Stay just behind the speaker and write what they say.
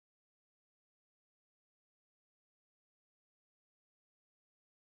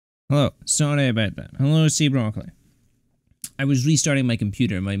Hello. Sorry about that. Hello, Sea Broccoli. I was restarting my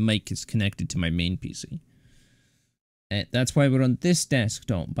computer. My mic is connected to my main PC. That's why we're on this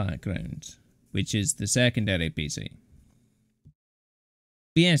desktop background, which is the secondary PC. But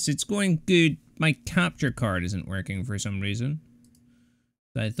yes, it's going good. My capture card isn't working for some reason.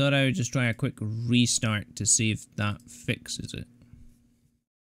 So I thought I would just try a quick restart to see if that fixes it.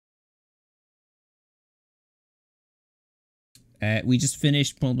 We just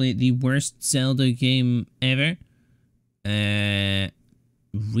finished probably the worst Zelda game ever. Really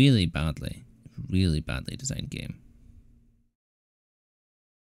badly designed game.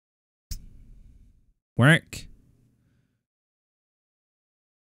 Work.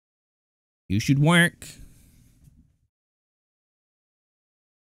 You should work.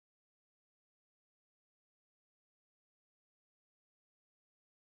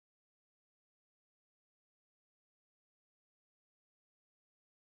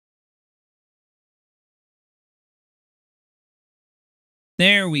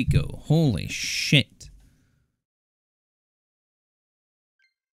 There we go. Holy shit.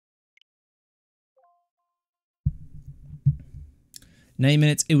 Nine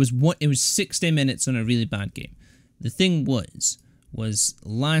minutes. It was 60 minutes on a really bad game. The thing was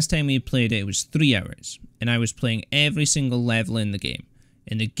last time we played it was 3 hours, and I was playing every single level in the game,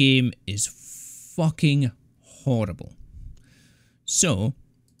 and the game is fucking horrible. So,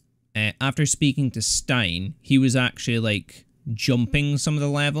 after speaking to Stein, he was actually like jumping some of the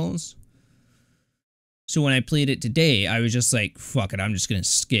levels. So when I played it today, I was just like, fuck it, I'm just gonna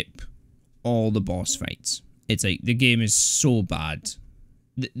skip all the boss fights. It's like, the game is so bad.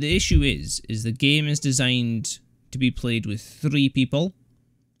 The issue is the game is designed to be played with 3 people.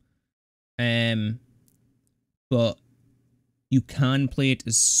 But you can play it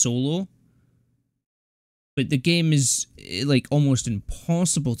as solo. But the game is like almost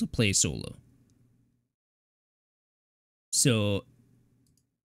impossible to play solo. So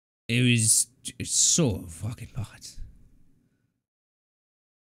it's so fucking bad.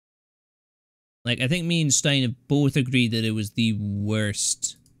 Like, I think me and Stein have both agreed that it was the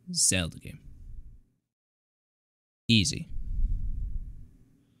worst Zelda game. Easy.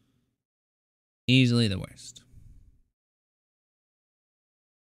 Easily the worst.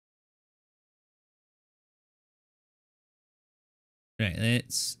 Right,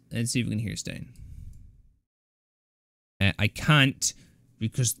 let's see if we can hear Stein. I can't,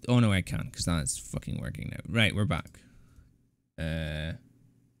 because... Oh no, I can, because that's fucking working now. Right, we're back.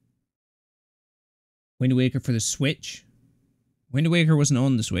 Wind Waker for the Switch? Wind Waker wasn't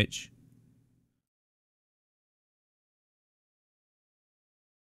on the Switch.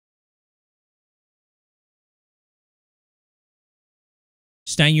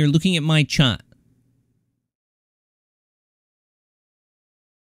 Stein, you're looking at my chat.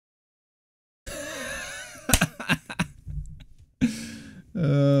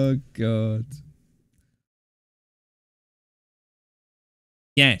 Oh, God.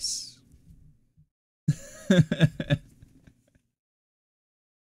 Yes.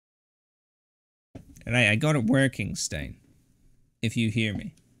 Right, I got it working, Stein. If you hear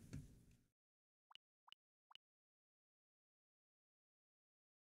me.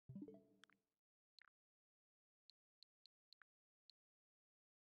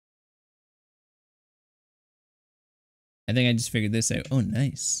 I think I just figured this out. Oh,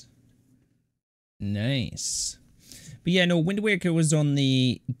 nice. Nice. But yeah, no, Wind Waker was on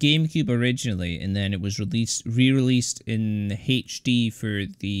the GameCube originally, and then it was re-released in HD for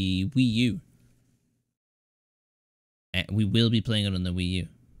the Wii U. We will be playing it on the Wii U.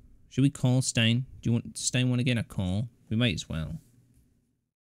 Should we call Stein? Stein want to get a call? We might as well.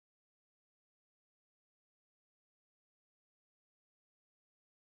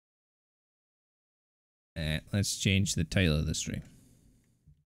 Let's change the title of the stream.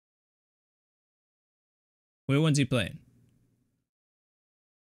 What one's he playing?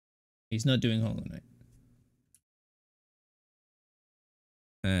 He's not doing Hollow Knight.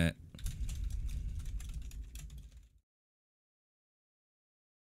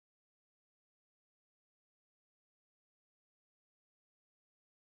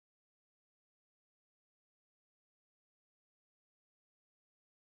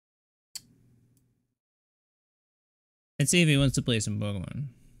 Let's see if he wants to play some Pokemon.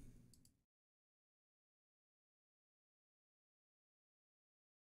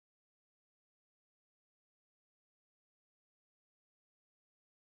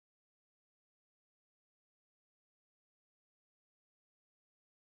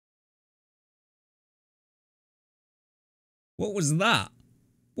 What was that?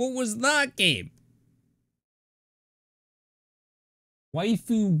 What was that game?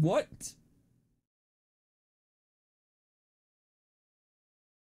 Waifu what?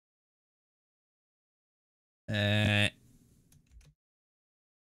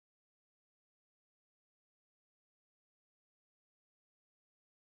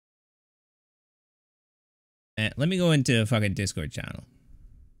 Let me go into a fucking Discord channel.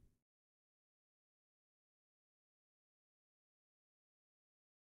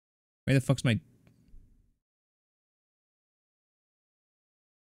 Where the fuck's my...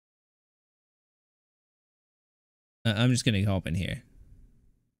 I'm just gonna hop in here.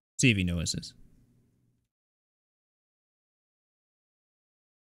 See if he notices.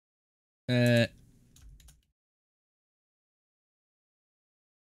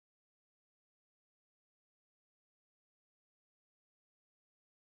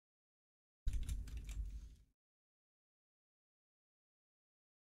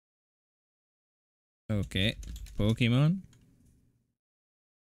 Okay. Pokemon.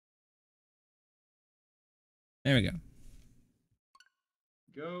 There we go.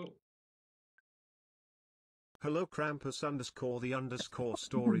 Go. Hello Krampus _the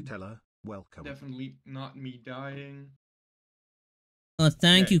storyteller. Welcome. Definitely not me dying. Oh,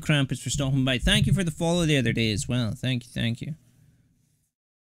 thank you, Krampus, for stopping by. Thank you for the follow the other day as well. Thank you, thank you.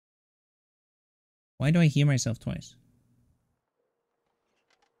 Why do I hear myself twice?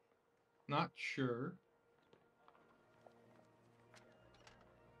 Not sure.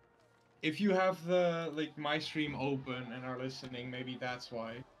 If you have the, like, my stream open and are listening, maybe that's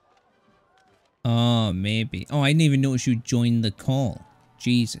why. Oh, maybe. Oh, I didn't even notice you joined the call.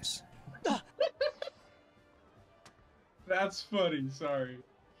 Jesus. That's funny, sorry.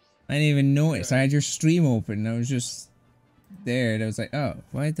 I didn't even notice. I had your stream open and I was just there and I was like, oh,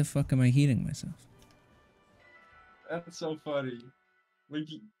 why the fuck am I hearing myself? That's so funny. Like,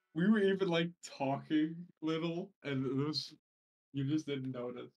 we were even, like, talking little, and it was... You just didn't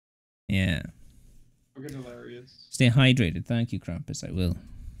notice. Yeah. Fucking hilarious. Stay hydrated. Thank you, Krampus. I will.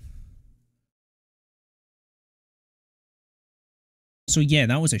 So yeah,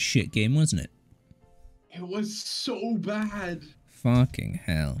 that was a shit game, wasn't it? It was so bad. Fucking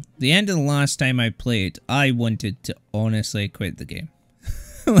hell. The end of the last time I played, I wanted to honestly quit the game.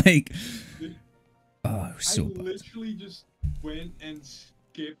 Like, oh, it was so bad. I literally just went and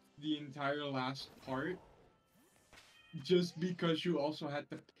skipped the entire last part. Just because you also had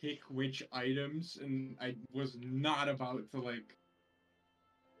to pick which items, and I was not about to, like,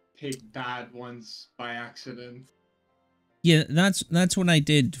 pick bad ones by accident. Yeah, that's what I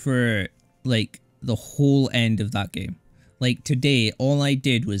did for, like, the whole end of that game. Like, today, all I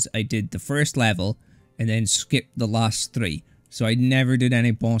did was I did the first level, and then skipped the last 3. So I never did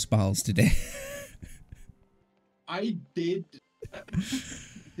any boss battles today. I did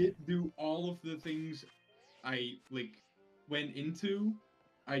do all of the things I, like, went into.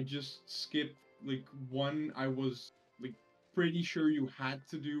 I just skipped, like, one I was, like, pretty sure you had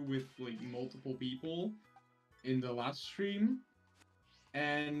to do with, like, multiple people in the last stream.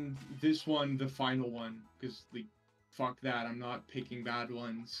 And this one, the final one, because, like, fuck that, I'm not picking bad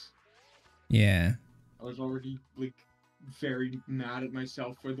ones. Yeah. I was already, like, very mad at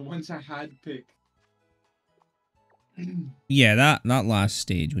myself for the ones I had picked. Yeah, that last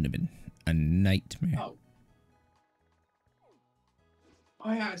stage would have been a nightmare. Oh.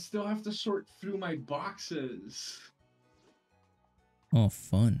 Oh yeah, I still have to sort through my boxes. Oh,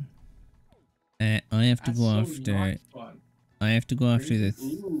 fun. I have to That's go so after... not fun. I have to go after the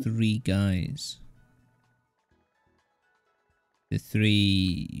Ooh. 3 guys. The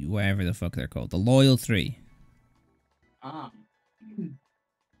 3... whatever the fuck they're called. The loyal 3. Ah.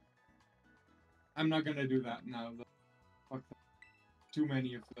 I'm not gonna do that now, though. Fuck them. Too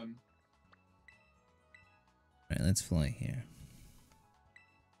many of them. Right, let's fly here.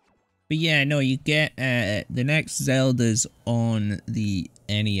 But yeah, no, you get the next Zelda's on the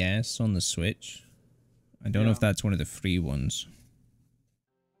NES, on the Switch. I don't know if that's one of the free ones.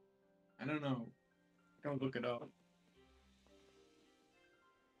 I don't know. Don't look it up.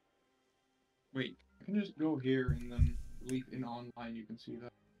 Wait, I can just go here and then leave in online, you can see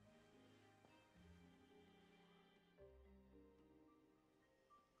that.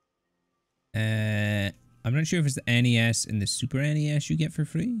 I'm not sure if it's the NES and the Super NES you get for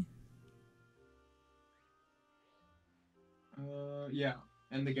free. Yeah,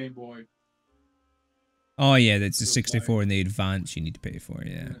 and the Game Boy. Oh yeah, that's the 64 and the Advance you need to pay for,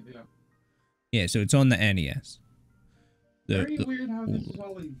 yeah. Yeah, so it's on the NES. Very weird how this is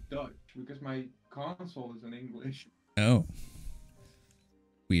all in Dutch, because my console is in English. Oh.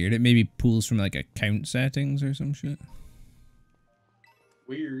 Weird, it maybe pulls from like account settings or some shit.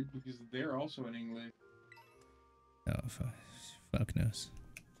 Weird, because they're also in English. Oh, fuck knows?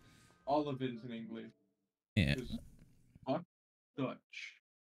 All of it is in English. Yeah. Because fuck Dutch.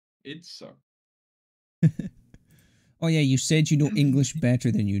 It sucks. Oh yeah, you said you know English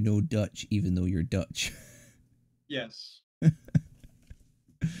better than you know Dutch, even though you're Dutch. Yes.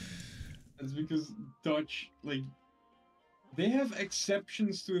 It's because Dutch, like, they have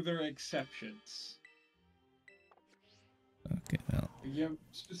exceptions to their exceptions. Okay, well. You have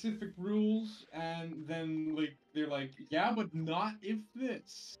specific rules, and then, like, they're like, yeah, but not if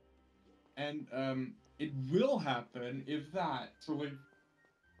this. And, it will happen if that. So, like,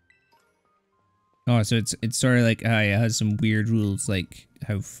 Oh, so it's sort of like it has some weird rules, like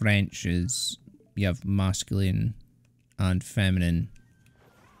how French is you have masculine and feminine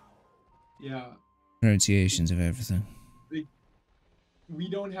yeah. pronunciations of everything. Like, we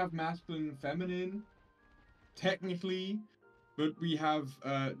don't have masculine and feminine, technically, but we have,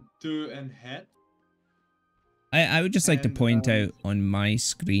 de and het. I would just like to point out on my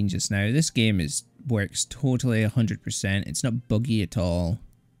screen just now, this game works totally 100%. It's not buggy at all.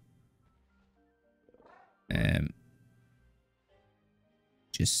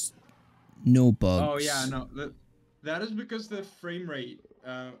 Just no bugs. Oh yeah, no, that is because the frame rate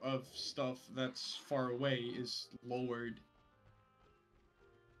of stuff that's far away is lowered,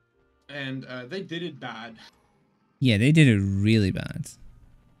 and they did it bad. Yeah, they did it really bad.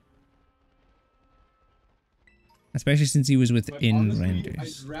 Especially since he was within honestly,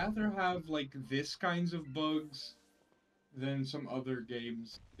 renders. I'd rather have like this kinds of bugs than some other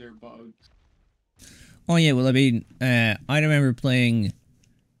games. They're bugs. Oh yeah, well I mean, I remember playing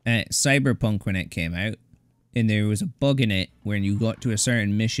Cyberpunk when it came out, and there was a bug in it when you got to a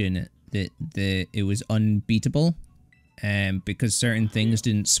certain mission that it was unbeatable, because certain things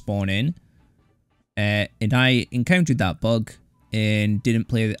didn't spawn in. And I encountered that bug and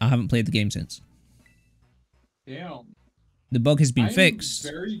I haven't played the game since. Damn. The bug has been I'm fixed.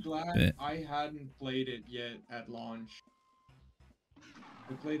 Very glad I hadn't played it yet at launch.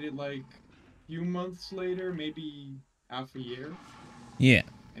 I played it like a few months later, maybe half a year. Yeah.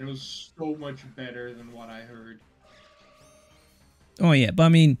 And it was so much better than what I heard. Oh yeah, but I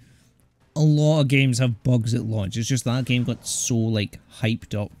mean, a lot of games have bugs at launch. It's just that game got so like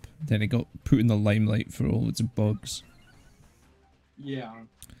hyped up that it got put in the limelight for all its bugs. Yeah,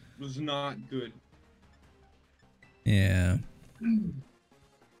 it was not good. Yeah.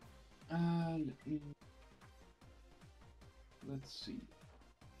 Let's see.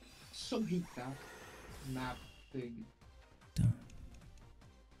 So hate that map thing. Done.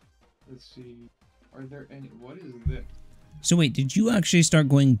 Let's see. Are there any? What is this? So wait, did you actually start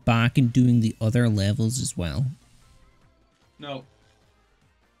going back and doing the other levels as well? No.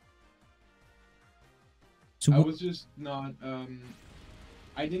 So I was just not.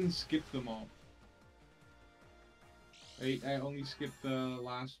 I didn't skip them all. I only skipped the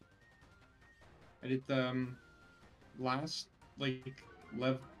last. I did the last like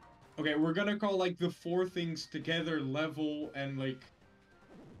level. Okay, we're gonna call like the 4 things together level, and like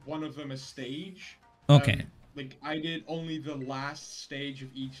one of them a stage. Okay. Like I did only the last stage of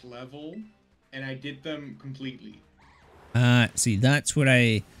each level, and I did them completely. See, that's what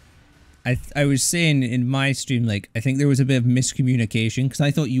I was saying in my stream. Like, I think there was a bit of miscommunication because I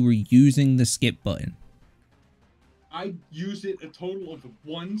thought you were using the skip button. I used it a total of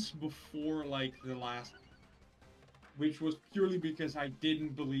once before like the last, which was purely because I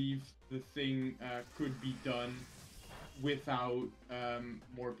didn't believe the thing could be done without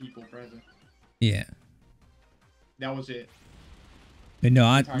more people present. Yeah. That was it. But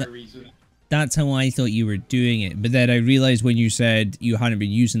no, Entire reason. That's how I thought you were doing it. But then I realized when you said you hadn't been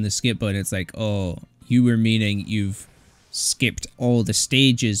using the skip button, it's like, oh, you were meaning you've skipped all the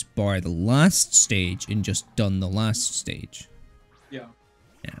stages bar the last stage and just done the last stage. Yeah.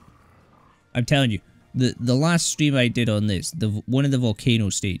 Yeah. I'm telling you, the last stream I did on this, one of the volcano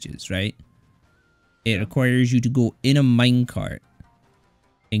stages, right? It requires you to go in a minecart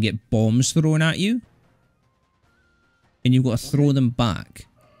and get bombs thrown at you. And you've got to throw them back.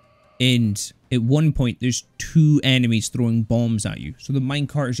 And at one point, there's 2 enemies throwing bombs at you. So the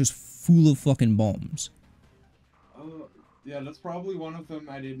minecart is just full of fucking bombs. Yeah, that's probably one of them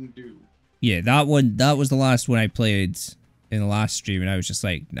I didn't do. Yeah, that was the last one I played in the last stream. And I was just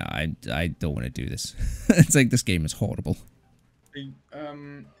like, nah, I don't want to do this. It's like, this game is horrible.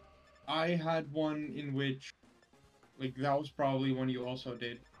 I had one in which, like, that was probably one you also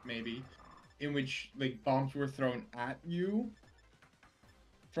did, maybe. In which, like, bombs were thrown at you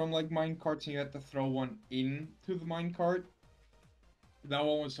from, like, minecarts, and you had to throw one into the minecart. That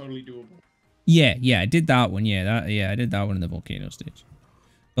one was totally doable. Yeah, I did that one. Yeah, I did that one in the volcano stage.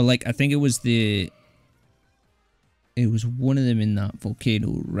 But, like, I think it was the It was one of them in that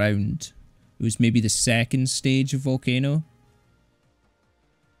volcano round. It was maybe the second stage of volcano.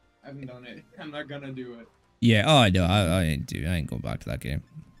 I haven't done it. I'm not gonna do it. Yeah, oh no, I ain't going back to that game.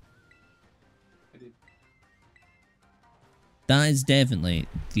 I did. That is definitely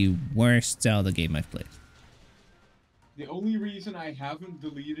the worst Zelda game I've played. The only reason I haven't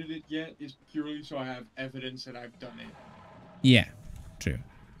deleted it yet is purely so I have evidence that I've done it. Yeah, true.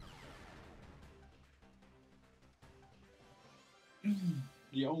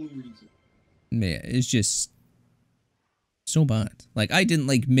 The only reason. Yeah, it's just so bad. Like, I didn't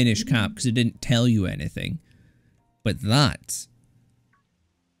like Minish Cap because it didn't tell you anything. But that,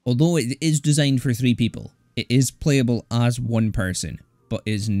 although it is designed for 3 people, it is playable as 1 person, but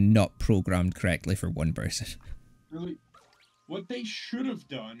is not programmed correctly for 1 person. Really, what they should have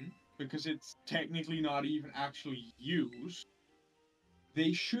done, because it's technically not even actually used,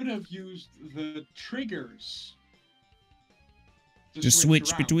 they should have used the triggers to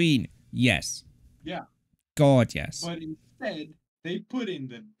switch around. between. Yes. Yeah. God, yes. But instead, they put in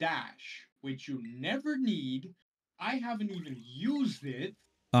the dash, which you never need. I haven't even used it.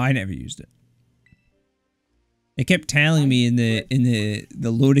 I never used it. It kept telling me in the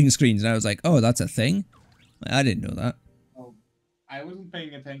loading screens, and I was like, "Oh, that's a thing." I didn't know that. Oh, I wasn't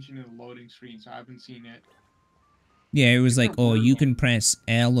paying attention to the loading screen, so I haven't seen it. Yeah, it was like, "Oh, you can press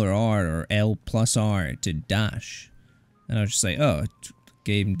L or R or L plus R to dash," and I was just like, "Oh,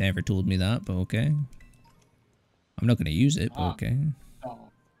 game never told me that, but okay." I'm not gonna use it, but okay. Oh.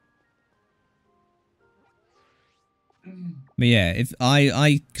 But yeah, if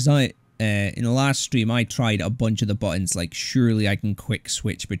because in the last stream I tried a bunch of the buttons, like surely I can quick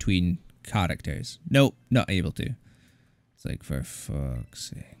switch between characters. Nope, not able to. It's like, for fuck's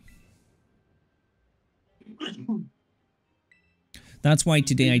sake. That's why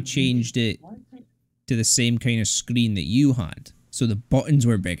today I changed it to the same kind of screen that you had, so the buttons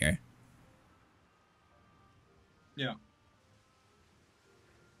were bigger. Yeah.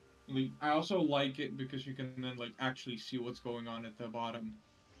 Like, I also like it because you can then like actually see what's going on at the bottom.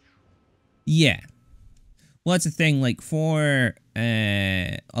 Yeah. Well, that's the thing, like, for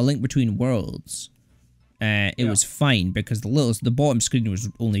A Link Between Worlds, it was fine because the bottom screen was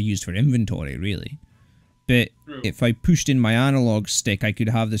only used for inventory, really. But True. if I pushed in my analog stick, I could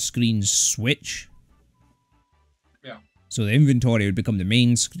have the screens switch. Yeah. So the inventory would become the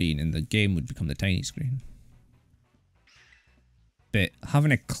main screen and the game would become the tiny screen. But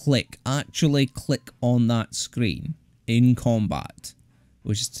having actually click on that screen in combat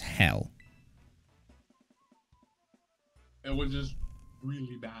was just hell. It was just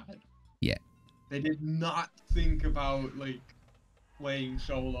really bad. Yeah. They did not think about, like, playing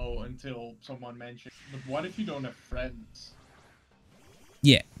solo until someone mentioned, but what if you don't have friends?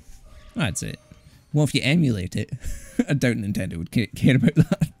 Yeah. That's it. Well, if you emulate it, I doubt Nintendo would care about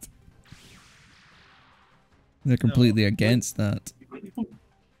that. They're completely against that.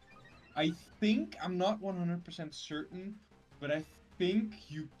 I think, I'm not 100% certain, but I think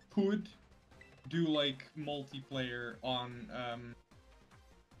you could do, like, multiplayer on,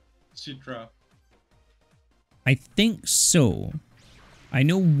 Citra. I think so. I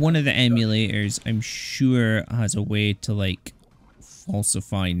know one of the emulators, I'm sure, has a way to, like,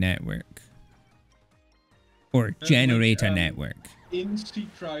 falsify network. Or generate a network. In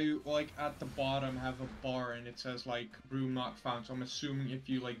Citra, you, like, at the bottom have a bar and it says, like, room not found. So I'm assuming if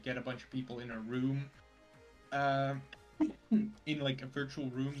you, like, get a bunch of people in a room, in, like, a virtual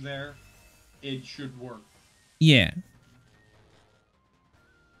room there, it should work. Yeah.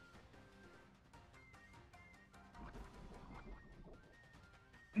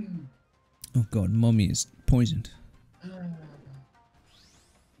 Oh god, Mummy is poisoned.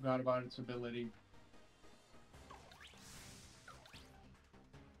 Forgot about its ability.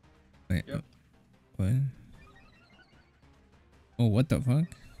 Wait, Yep. what? Oh, what the fuck?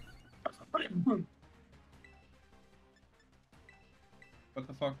 What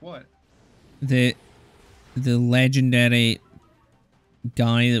the fuck, what? The legendary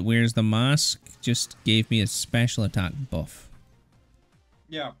guy that wears the mask just gave me a special attack buff.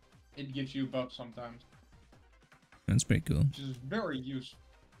 Yeah, it gives you buffs sometimes. That's pretty cool. Which is very useful.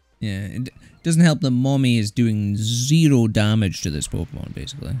 Yeah, it doesn't help that Mommy is doing 0 damage to this Pokemon,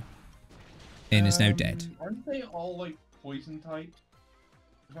 basically. And is now dead. Aren't they all, like, poison type?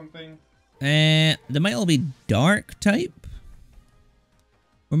 Or something? They might all be dark type?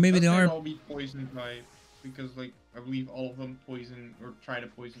 Or maybe they are... all be poison type, because, like, I believe all of them poison, or try to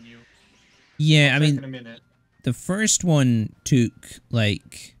poison you. Yeah, I'll I check mean... in a minute. The first one took,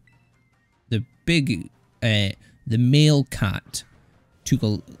 like... The big... the male cat took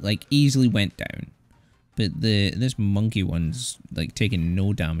like, easily went down. but this monkey one's like taking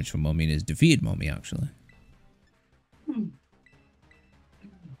no damage from Mummy and has defeated Mummy actually.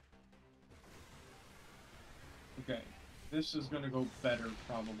 Okay, this is gonna go better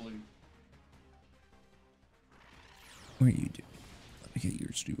probably. What are you doing? Let me get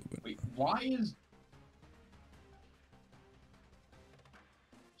your stream open. Wait, why is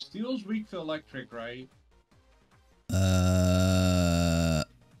Steel's weak to electric, right?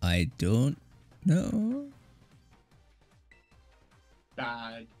 I don't know.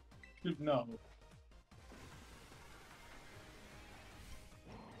 Bad. Should know.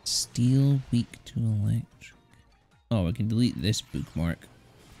 Steel weak to electric. Oh, I can delete this bookmark.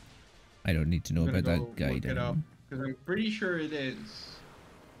 I don't need to know about that guide anymore. Because I'm pretty sure it is.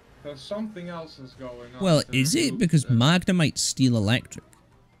 So something else is going on. Well, is it? Because Magnemite's steel electric.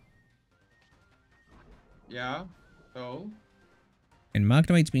 Yeah, so? And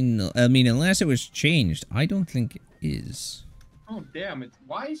Magnemite's been... I mean, unless it was changed, I don't think it is. Oh, damn it.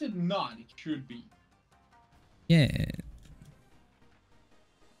 Why is it not? It should be. Yeah.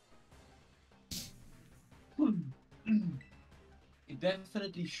 It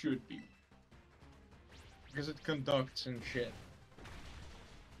definitely should be. Because it conducts and shit.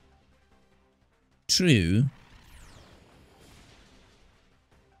 True.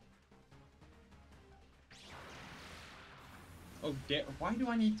 Oh, why do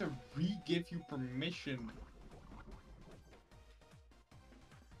I need to re-give you permission?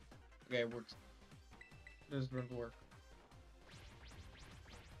 Okay, it works. This doesn't work.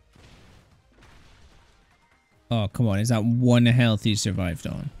 Oh, come on. Is that one health you survived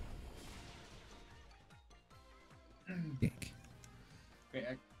on? Dick.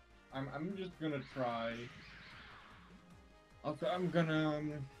 Okay, I'm just gonna try. Okay, I'm gonna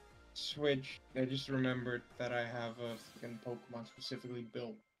switch. I just remembered that I have a fucking Pokemon specifically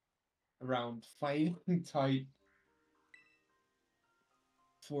built around fighting type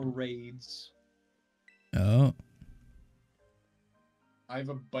for raids. Oh. I have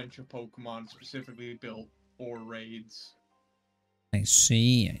a bunch of Pokemon specifically built for raids. I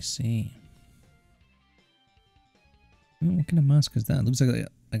see, I see. Oh, what kind of mask is that? It looks like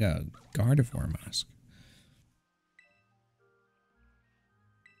a Gardevoir mask.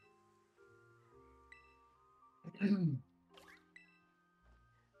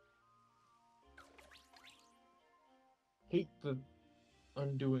 Hate the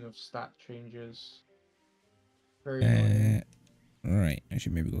undoing of stat changes. Very annoying. Alright, I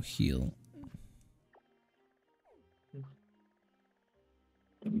should maybe go heal.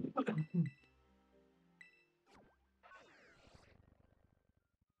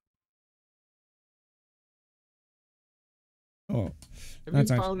 Oh, have you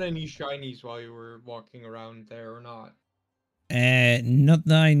found any shinies while you were walking around there or not? Not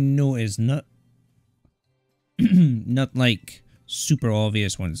that I noticed. Not, not like super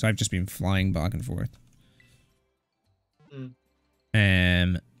obvious ones. I've just been flying back and forth.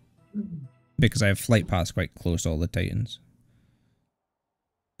 Because I have flight paths quite close to all the Titans.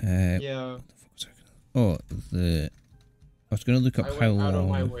 Yeah. Oh, I was gonna look up how long. Out of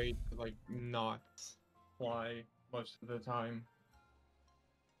my way to like not fly most of the time.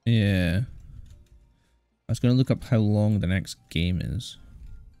 Yeah. I was gonna look up how long the next game is.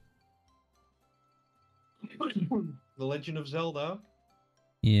 The Legend of Zelda?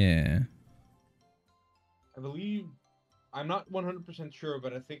 Yeah. I believe... I'm not 100% sure,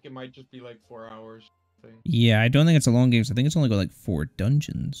 but I think it might just be like 4 hours. Yeah, I don't think it's a long game, so I think it's only got like 4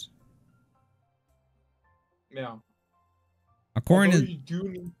 dungeons. Yeah. According Although to... you do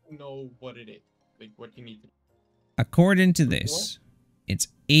need to know what it is. Like, what you need to... According to this, it's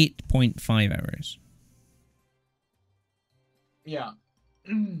 8.5 hours. Yeah.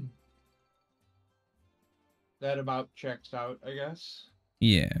 That about checks out, I guess.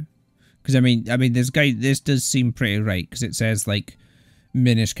 Yeah. Because I mean, this does seem pretty right, because it says like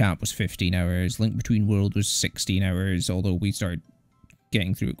Minish Cap was 15 hours, Link Between World was 16 hours, although we started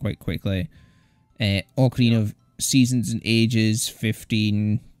getting through it quite quickly. Ocarina of Seasons and Ages,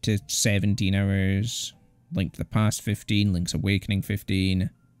 15 to 17 hours. Link to the Past, 15. Link's Awakening,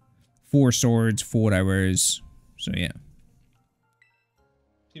 15. Four Swords, 4 hours. So yeah.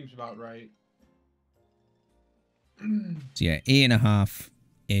 Seems about right. So yeah,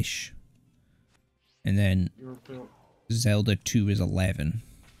 8.5-ish. And then Zelda 2 is 11.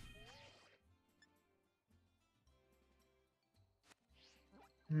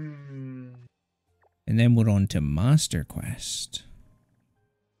 And then we're on to Master Quest.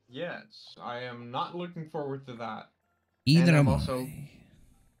 Yes, I am not looking forward to that. Either am I'm I. also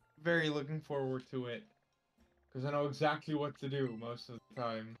very looking forward to it. Because I know exactly what to do most of the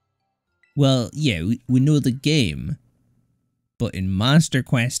time. Well, yeah, we know the game, but in Master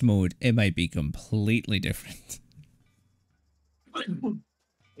Quest mode, it might be completely different.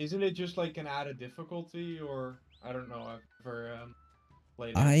 Isn't it just like an added difficulty, or I don't know? I've never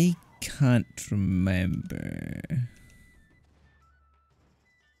played it. I can't remember.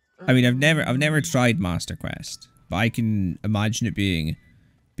 I mean, I've never tried Master Quest, but I can imagine it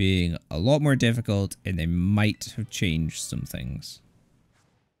being a lot more difficult, and they might have changed some things.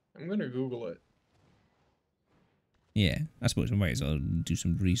 I'm gonna Google it. Yeah, I suppose I might as well do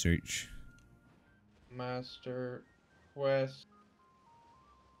some research. Master Quest.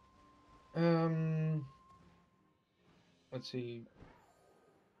 Let's see.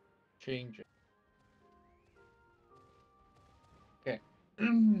 Change it. Okay.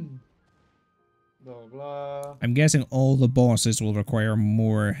 Blah blah. I'm guessing all the bosses will require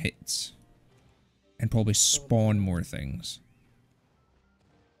more hits. And probably spawn more things.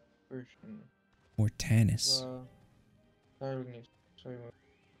 Version. More tennis.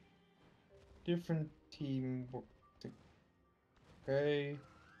 Different team. Okay.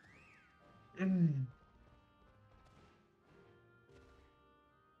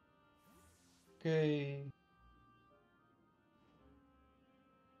 Okay.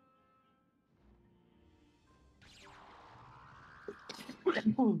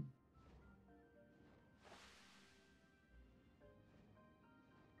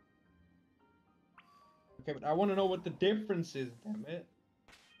 Okay, but I want to know what the difference is, damn it.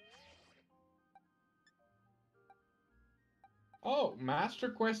 Oh, Master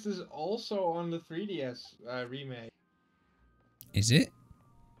Quest is also on the 3DS remake. Is it?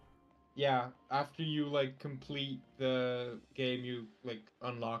 Yeah, after you like complete the game, you like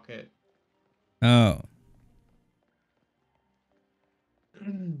unlock it. Oh.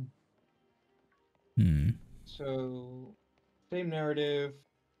 So, same narrative,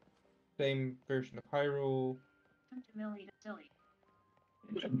 same version of Hyrule.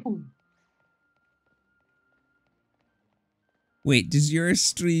 Wait, does your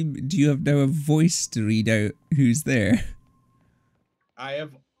stream, do you have now a voice to read out who's there? I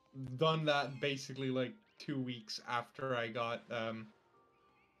have done that basically like 2 weeks after I got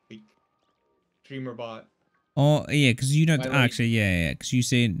like streamer bot. Oh, yeah, because you don't My, actually, yeah, because you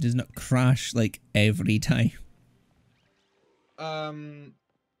say it does not crash like every time.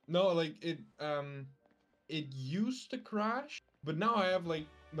 No, like it used to crash, but now I have like,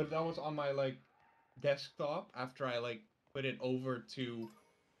 but that was on my like desktop after I like put it over to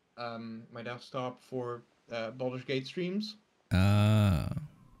my desktop for Baldur's Gate streams. Ah.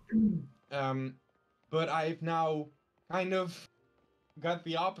 But I've now kind of got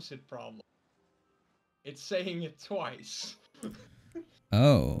the opposite problem. It's saying it twice.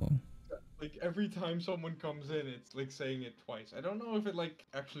 Oh. Like every time someone comes in, it's like saying it twice. I don't know if it like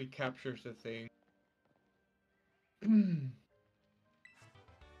actually captures the thing.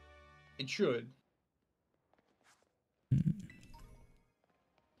 It should.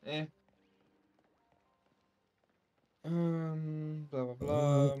 Eh. Blah blah blah.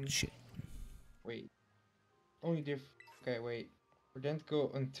 Oh, shit. Wait. Only okay, wait. For them to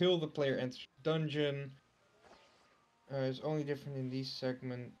go until the player enters dungeon. It's only different in these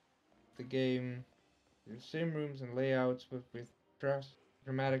segments. The game. The same rooms and layouts, but with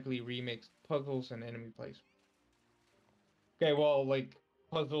dramatically remixed puzzles and enemy placement. Okay, well, like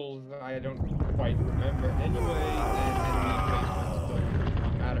puzzles I don't quite remember anyway, and enemy placements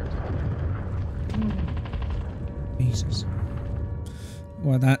don't matter to me. Jesus.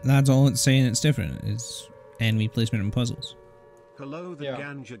 Well, that's all it's saying it's different, is enemy placement and puzzles. Hello, the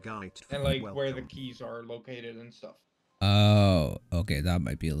Ganja Guide. And like where the keys are located and stuff. Oh, okay, that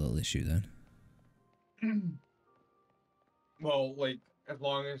might be a little issue then. Well, like, as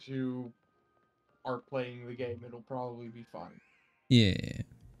long as you are playing the game, it'll probably be fine. Yeah.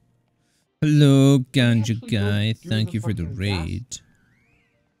 Hello, Ganja Guy. Thank you for the raid.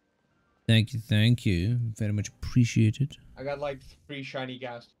 Thank you. Very much appreciated. I got like 3 shiny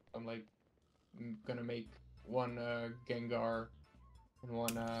gas. I'm like, gonna make one Gengar and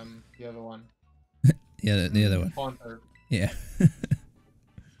one the other one. the other one. Haunter. Yeah.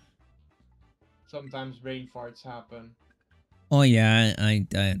 Sometimes brain farts happen. Oh yeah, I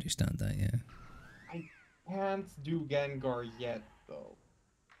understand that, yeah. I can't do Gengar yet though.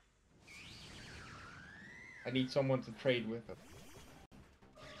 I need someone to trade with him.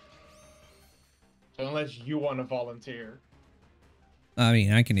 So unless you want to volunteer. I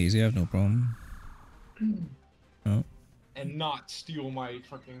mean, I can easily have no problem. Oh. And not steal my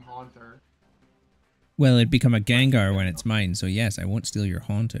fucking Haunter. Well, it'd become a Gengar when it's mine, so yes, I won't steal your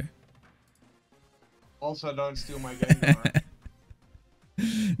Haunter. Also, don't steal my Gengar.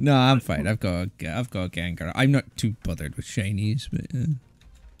 No, I'm fine. I've got a Gengar. I'm not too bothered with shinies, but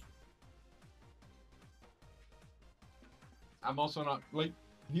I'm also not like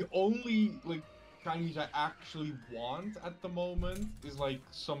the only like shinies I actually want at the moment is like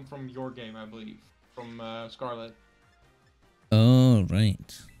some from your game, I believe, from Scarlet. oh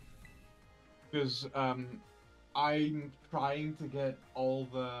right. Because I'm trying to get all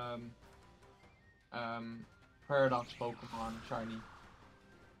the Paradox Pokemon shiny.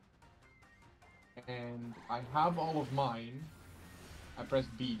 And I have all of mine. I pressed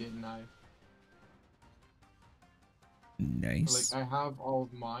B, didn't I? Nice. So, like, I have all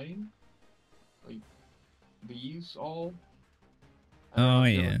of mine. Like, these all. I don't know Oh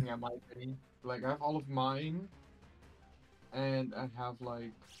if you're yeah. looking at my thing. Like, I have all of mine. And I have,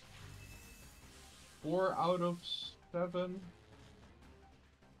 like, 4 out of 7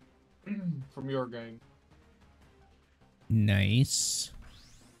 from your game. Nice.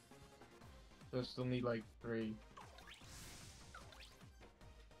 So I still need, like, 3.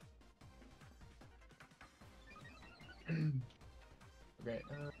 Okay,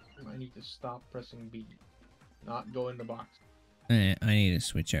 I need to stop pressing B. Not go in the box. I need to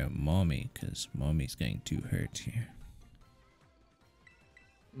switch out Mommy, because Mommy's getting too hurt here.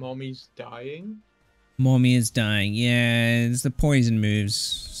 Mommy's dying? Mommy is dying. Yeah, it's the poison moves.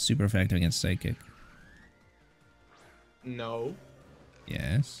 Super effective against Psychic. No.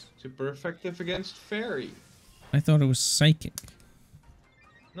 Yes. Super effective against Fairy. I thought it was Psychic.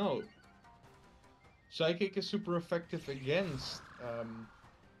 No. Psychic is super effective against,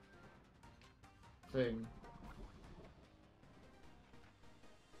 thing.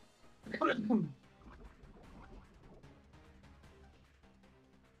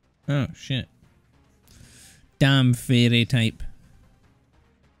 Oh, shit. Damn Fairy type.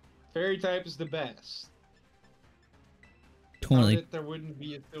 Fairy type is the best. Totally. Without it, there wouldn't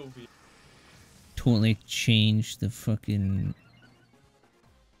be a Sylvie. Totally changed the fucking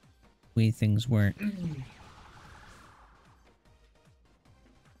way things work.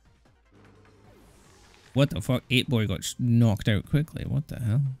 What the fuck? 8-Boy got knocked out quickly. What the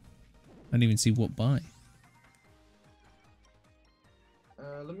hell? I didn't even see what by.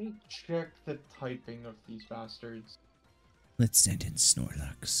 Let me check the typing of these bastards. Let's send in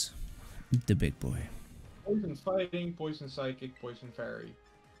Snorlax. The big boy. Poison fighting, poison psychic, poison fairy.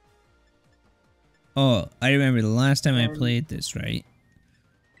 Oh, I remember the last time I played this, right?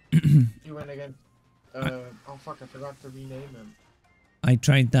 You went again. Oh fuck, I forgot to rename him. I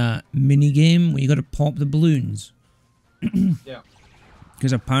tried that mini game where you gotta pop the balloons. Yeah.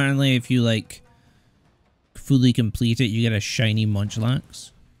 Because apparently if you like fully complete it, you get a shiny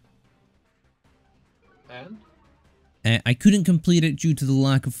Munchlax. And? I couldn't complete it due to the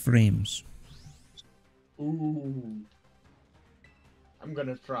lack of frames. Ooh. I'm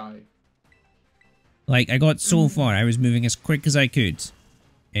gonna try. Like, I got so far, I was moving as quick as I could.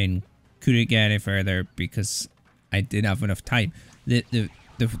 And couldn't get any further because I didn't have enough time. There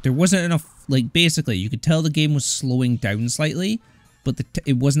wasn't enough, like, basically, you could tell the game was slowing down slightly, but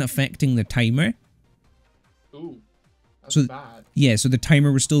it wasn't affecting the timer. Ooh. That's bad. Yeah, so the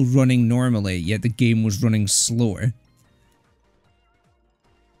timer was still running normally, yet the game was running slower.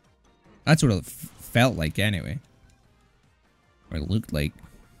 That's what it felt like, anyway. Or it looked like.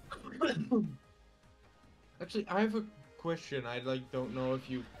 Actually, I have a question. I don't know if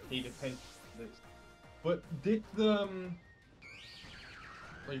you paid attention to this, but did the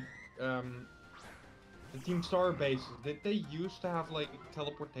Team Star bases, did they used to have like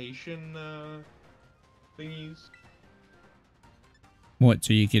teleportation thingies? What?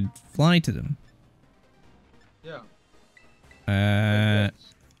 So you could fly to them? Yeah.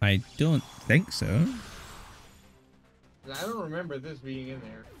 I don't think so. I don't remember this being in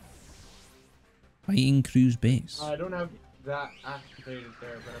there. Fighting Cruise Base. I don't have that activated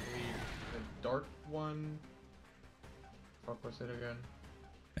there, but I believe the dark one. Fuck, what's it again?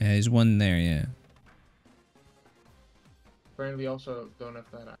 There's one there, yeah. Apparently, also don't have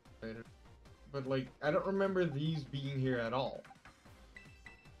that activated. But like, I don't remember these being here at all.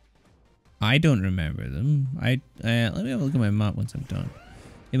 I don't remember them. Let me have a look at my map once I'm done.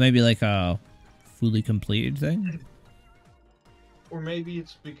 It might be like a fully completed thing. Or maybe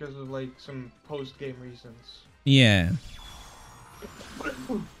it's because of like some post-game reasons. Yeah.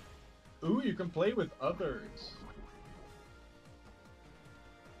 Ooh, you can play with others.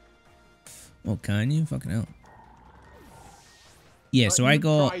 Oh, can you? Fucking hell. Yeah, so I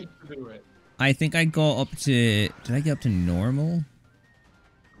got... Tried to do it. I think I got up to... Did I get up to normal?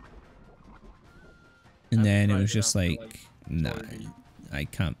 And then it was just like, nah, I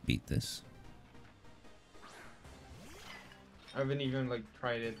can't beat this. I haven't even like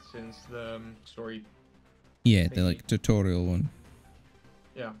tried it since the story. Yeah, the Thingy. like tutorial one.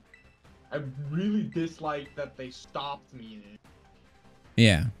 Yeah. I really dislike that they stopped me in it.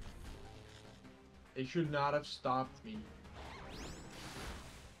 Yeah. They should not have stopped me.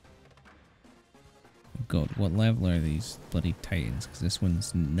 Oh God, what level are these bloody titans? Because this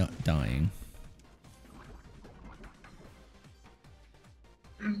one's not dying.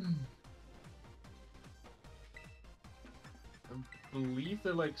 I believe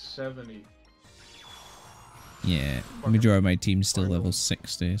they're like 70. Yeah, the majority of my team's still level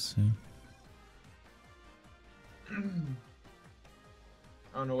 60, so...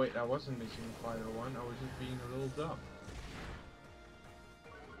 Oh no, wait, I wasn't missing Fire 1, I was just being a little dumb.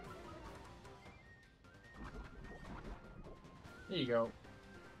 There you go.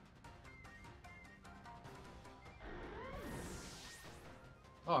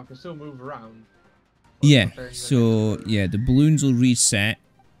 Oh, I can still move around. Yeah, so, yeah, the balloons will reset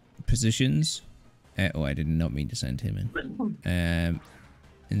positions. Oh, I did not mean to send him in. And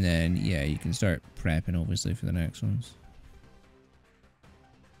then, yeah, you can start prepping, obviously, for the next ones.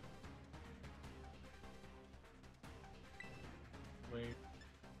 Wait.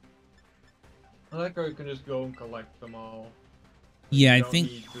 I like how you can just go and collect them all. Like, yeah, you I think...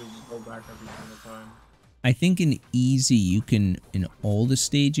 need to go back every single time. I think in easy, you can... In all the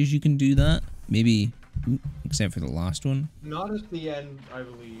stages, you can do that. Maybe... Except for the last one. Not at the end, I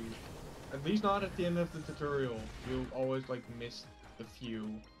believe. At least not at the end of the tutorial. You'll always, like, miss the few.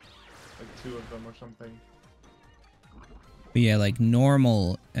 Like, 2 of them or something. But yeah, like,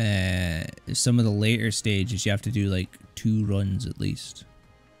 normal, some of the later stages, you have to do, like, 2 runs at least.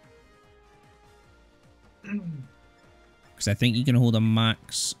 Because I think you can hold a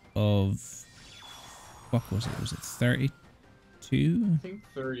max of... What was it? Was it 32? I think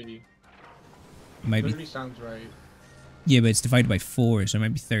 30. Might 30 be. sounds right. Yeah, but it's divided by 4, so it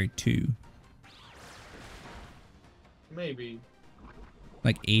might be 32. Maybe.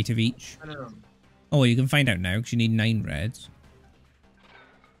 Like 8 of each. I don't know. Oh, well, you can find out now, because you need 9 reds.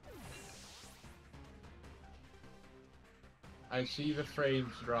 I see the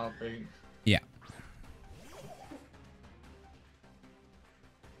frames dropping. Yeah.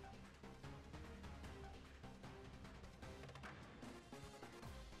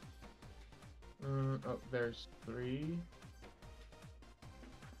 Oh, there's 3.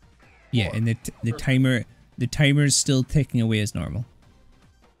 Yeah, 4. and the timer is still ticking away as normal.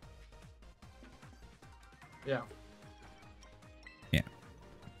 Yeah. Yeah.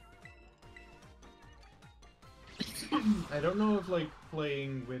 I don't know if, like,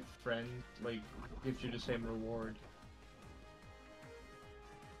 playing with friends, like, gives you the same reward.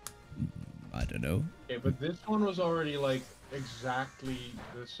 I don't know. Okay, but this one was already, like, exactly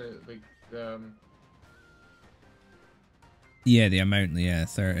the same, like, Yeah, the amount, yeah,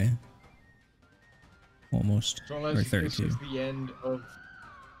 30. Almost. so Or unless 32. this is the end of...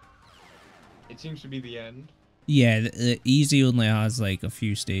 It seems to be the end. Yeah, the easy only has, like, a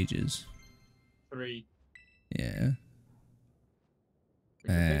few stages. 3. Yeah.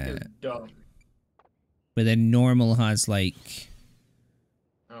 Which I think is dumb. But then normal has, like...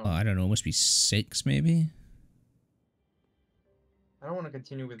 Oh. Oh, I don't know, it must be 6, maybe? I don't want to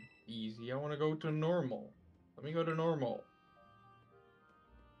continue with easy. I want to go to normal. Let me go to normal.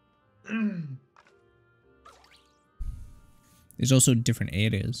 There's also different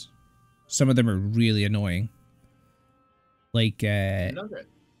areas. Some of them are really annoying. Like, Nugget.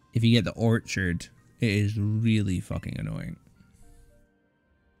 if you get the orchard, it is really fucking annoying.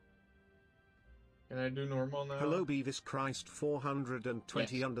 Can I do normal now? Hello Beavis Christ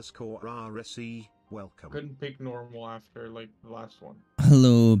 420 Yes. underscore RSE, welcome. Couldn't pick normal after, like, the last one.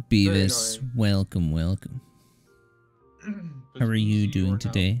 Hello, Beavis. Welcome, welcome. How are you doing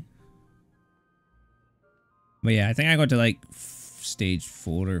today? But yeah, I think I got to like stage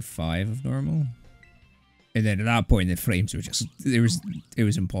 4 or 5 of normal. And then at that point the frames were just it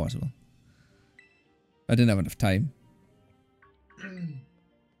was impossible. I didn't have enough time.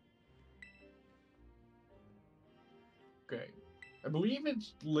 Okay. I believe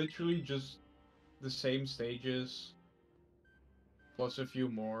it's literally just the same stages plus a few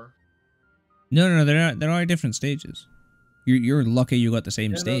more. No, there are different stages. You're lucky you got the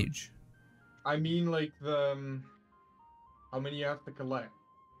same stage. I mean, like, the... how many you have to collect?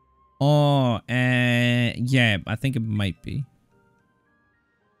 Oh, yeah, I think it might be.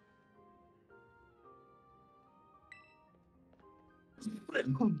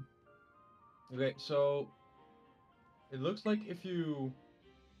 Okay, so... it looks like if you...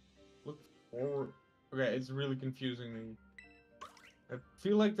 look forward... Okay, it's really confusing me. I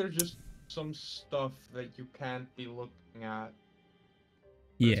feel like there's just some stuff that you can't be looking at.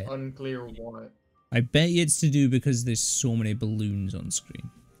 Yeah. It's unclear what. I bet you it's to do because there's so many balloons on screen.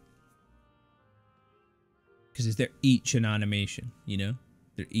 Because they're each an animation, you know?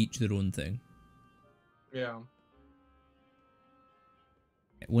 They're each their own thing. Yeah.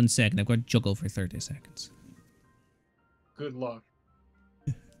 1 second, I've got to juggle for 30 seconds. Good luck.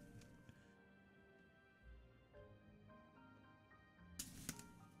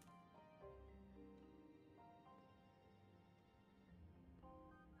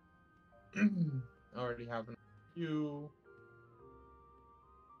 Already have a few.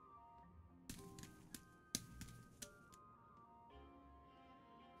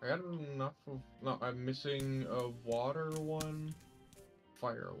 I got enough of. No, I'm missing a water one,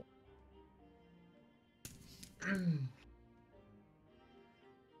 fire one.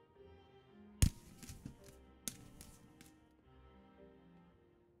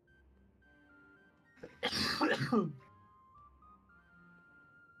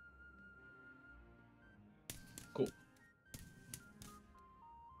 Cool.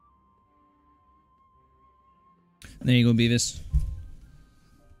 There you go, Beavis.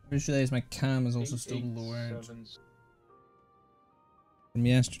 I just realized my cam is also still 8, lowered 7. from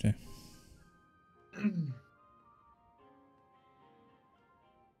yesterday.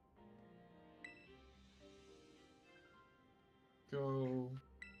 Go.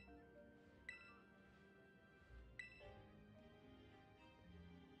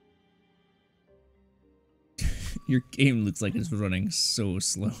 Your game looks like it's running so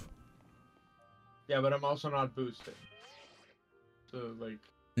slow. Yeah, but I'm also not boosting. So, like...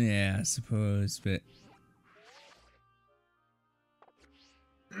 Yeah, I suppose, but...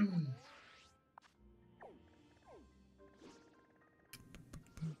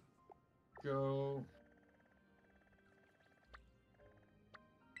 Go.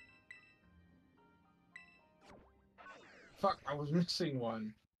 Fuck, I was missing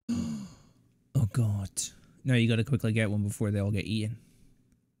one. Oh god. No, you gotta quickly get one before they all get eaten.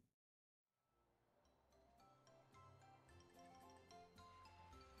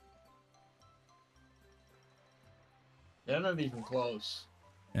 They're not even close.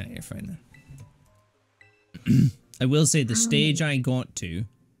 Yeah, you're fine then. I will say the stage I got to,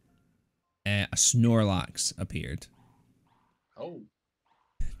 a Snorlax appeared Oh.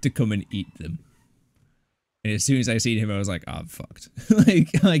 to come and eat them. And as soon as I seen him, I was like, "Oh, I'm fucked.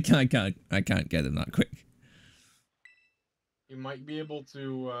 Like, I can't get them that quick." You might be able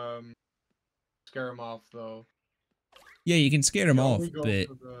to, scare him off, though. Yeah, you can scare him You off, only go but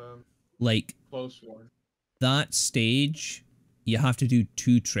for the like close one. that stage, you have to do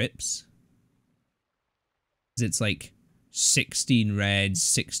 2 trips. 'Cause it's like 16 reds,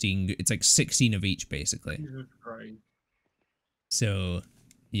 16. It's like 16 of each, basically. Jesus Christ. So,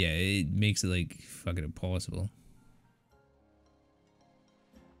 yeah, it makes it like fucking impossible.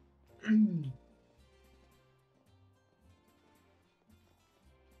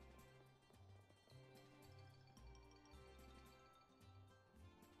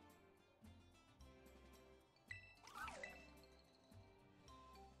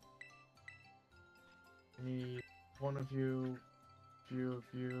 I need one of you, few of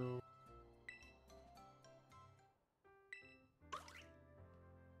you.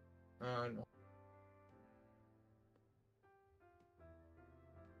 No.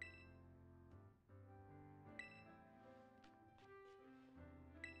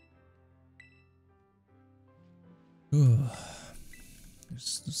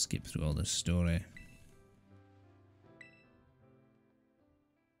 Let's skip through all this story.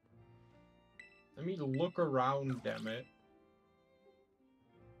 Let me look around, damn it.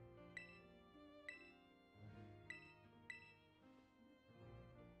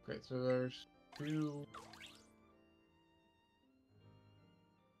 Okay, so there's 2.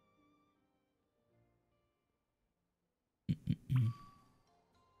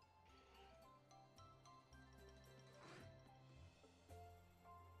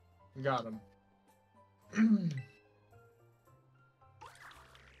 Got him.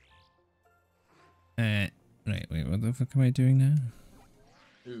 Right, wait, what the fuck am I doing now?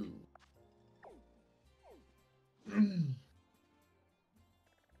 2.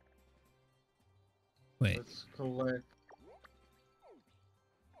 Wait, Let's collect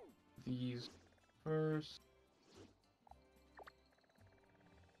these first.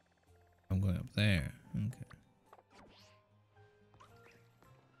 I'm going up there. Okay.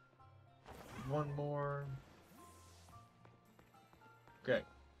 One more. Okay.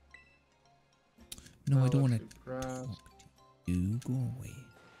 No, Now I don't want let's to do grass. talk to you. Go away.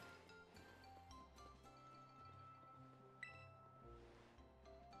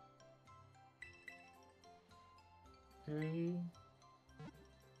 Okay.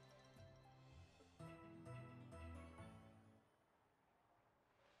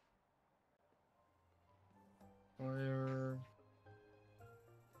 Fire.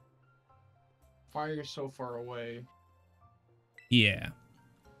 Fire so far away. Yeah.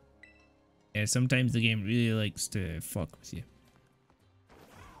 Yeah, sometimes the game really likes to fuck with you.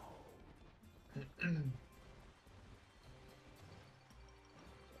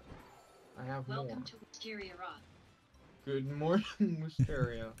 I have Welcome more. to Wisteria Rock. Good morning,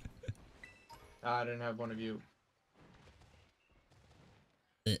 Wisteria. I didn't have one of you.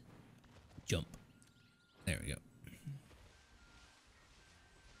 Jump. There we go.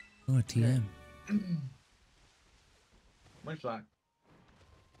 Oh, a TM. Much that.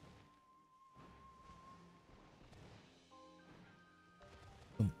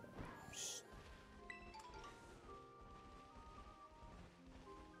 Boom.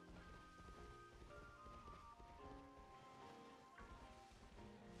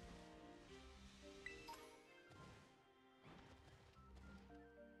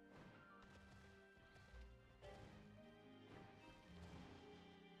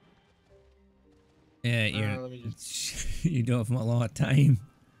 Yeah, Let me just... you don't have a lot of time.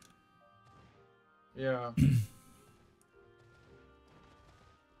 Yeah.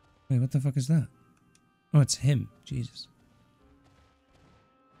 Wait, what the fuck is that? Oh, it's him. Jesus.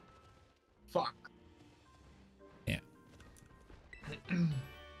 Fuck. Yeah.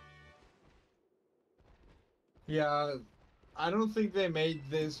 Yeah, I don't think they made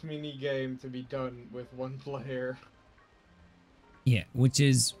this mini game to be done with one player. Yeah, which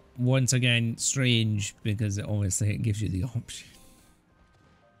is once again strange because it obviously it gives you the option.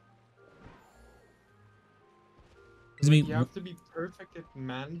 I mean, You have to be perfect at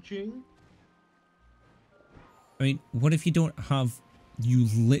managing. what if you don't have, you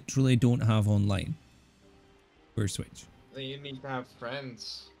literally don't have online for Switch? Then you need to have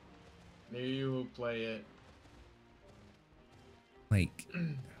friends near you who play it. Like,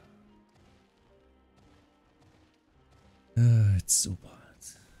 it's so bad.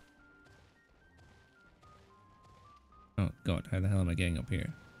 Oh god, how the hell am I getting up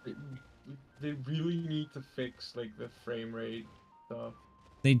here? They really need to fix like the frame rate stuff.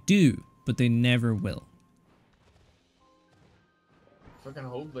 They do, but they never will. Fucking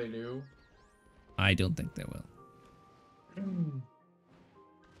hope they do. I don't think they will.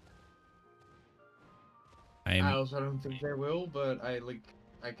 I also don't think they will, but I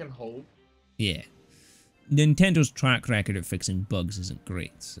can hope. Yeah. Nintendo's track record of fixing bugs isn't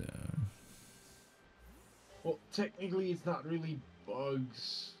great, so... Well, technically it's not really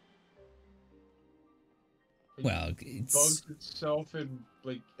bugs. Well, it's... Bugs itself, in,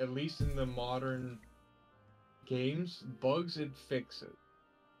 like, at least in the modern games, bugs it fixes.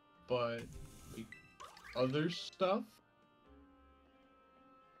 But, like, other stuff?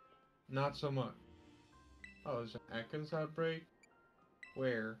 Not so much. Oh, there's an Ekans outbreak?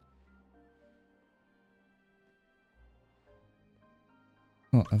 Where?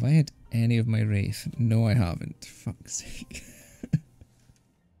 Oh, have I had any of my Wraith? No, I haven't. Fuck's sake.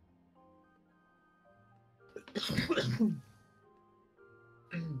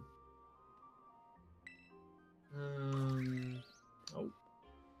 Oh.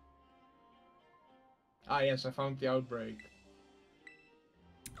 Ah, yes, I found the outbreak.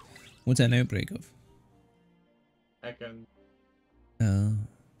 What's an outbreak of? Ekan. Oh,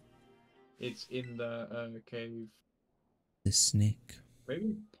 It's in the cave. the snake.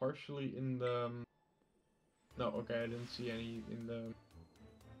 Maybe partially in the... No, okay, I didn't see any in the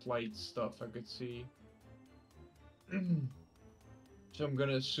flight stuff I could see. So I'm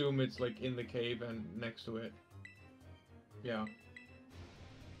gonna assume it's like in the cave and next to it. Yeah.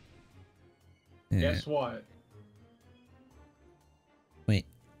 Yeah. Guess what?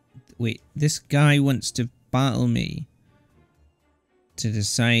 Wait, this guy wants to battle me to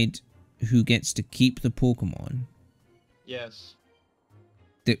decide who gets to keep the Pokemon Yes.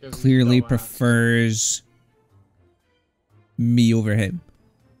 that 'Cause he's a clearly dumbass. prefers me over him.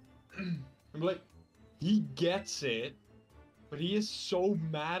 I'm like, he gets it, but he is so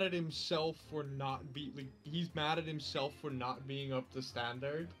mad at himself for not he's mad at himself for not being up to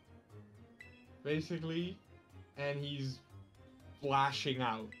standard. Basically. And he's flashing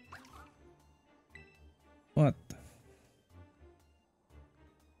out. What?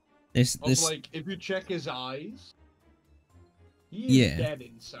 This Also, like, if you check his eyes, he is Yeah. dead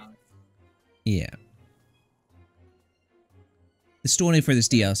inside. Yeah. The story for this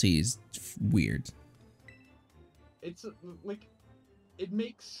DLC is weird. It's like, it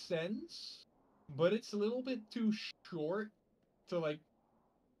makes sense, but it's a little bit too short to like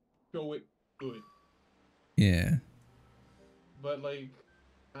show it good. Yeah. but like,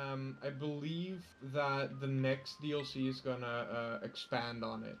 I believe that the next DLC is gonna expand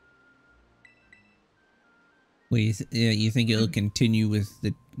on it. Well, you think it'll continue with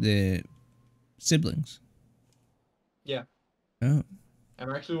the siblings? Yeah, Oh. I'm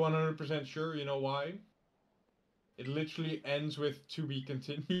actually 100% sure. You know why? It literally ends with "to be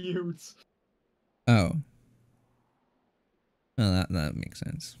continued." Oh. Well, that makes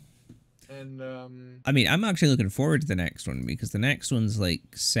sense. And I mean, I'm actually looking forward to the next one because the next one's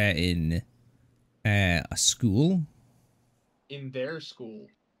like set in a school. in their school.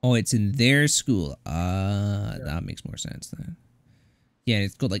 Oh, it's in their school. Yeah. That makes more sense then. Yeah,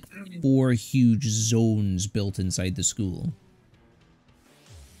 it's got like 4 huge zones built inside the school.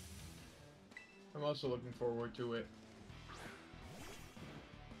 I'm also looking forward to it.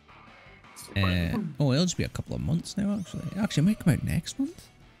 Oh, it'll just be a couple of months now, actually. Actually, it might come out next month.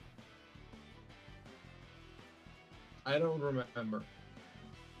 I don't remember.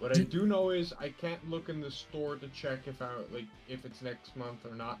 What I do know is I can't look in the store to check if it's next month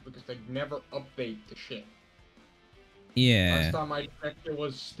or not because they never update the shit. Yeah. Last time I checked, it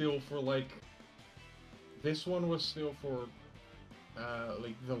was still for like. This one was still for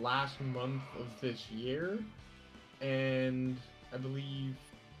like the last month of this year, and I believe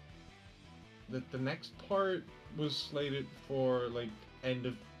that the next part was slated for like end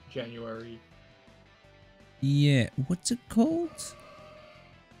of January. Yeah. What's it called?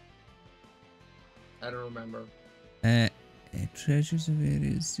 I don't remember. Treasures of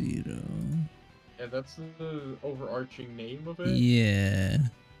Area Zero. Yeah, that's the overarching name of it. Yeah.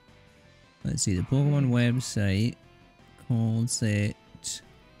 Let's see, the Pokemon website calls it...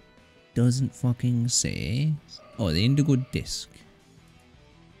 Doesn't fucking say. Oh, the Indigo Disc.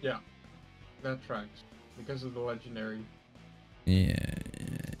 Yeah, that tracks because of the legendary. Yeah,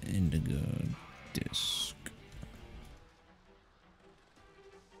 Indigo Disc.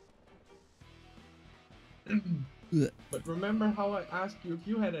 But remember how I asked you if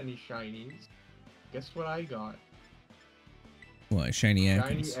you had any shinies? Guess what I got? What, shiny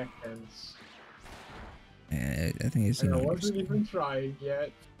Shiny Ekans? Ekans. I think it's And I in wasn't even trying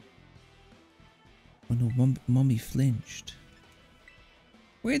yet. Oh no, Mommy flinched.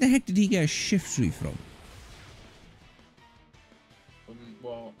 Where the heck did he get a shift tree from?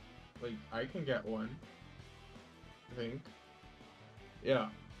 Well, like, I can get one. I think. Yeah.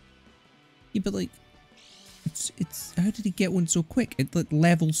 Yeah, but like, it's, how did he get one so quick? It's like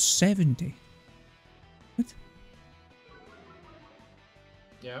level 70. What?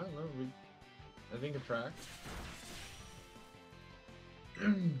 Yeah, no, I think it tracks.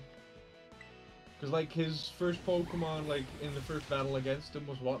 Because, like, his first Pokemon, like, in the first battle against him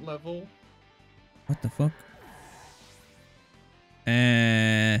was what level? What the fuck?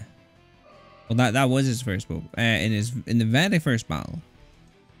 Well, that was his first Poke. In the very first battle.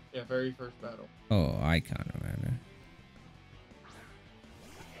 Yeah, very first battle. Oh, I can't remember.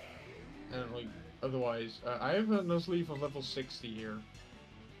 And, like, otherwise, I have a Nuzleaf of level 60 here.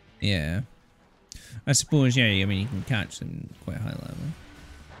 Yeah. I suppose, yeah, I mean, you can catch them quite high level.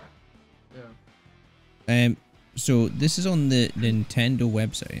 Yeah. So this is on the Nintendo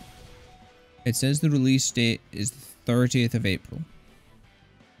website. It says the release date is the 30th of April.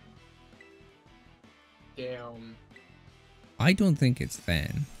 Damn. I don't think it's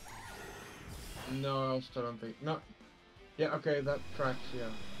then. No, I also don't think. No. Yeah, okay, that tracks, yeah.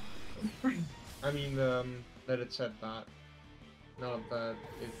 I mean, that it said that. Not that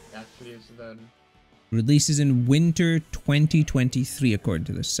it actually is then. Releases in winter 2023 according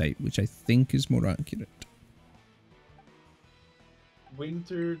to the site, which I think is more accurate.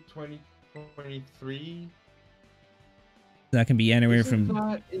 Winter 2023? That can be anywhere Isn't from...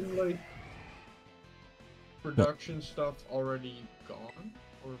 that in, like, production stuff already gone?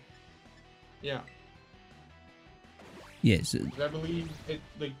 Or... Yeah. Yes. 'Cause I believe it,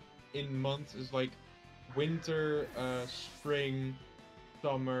 like, in months is, like, winter, spring,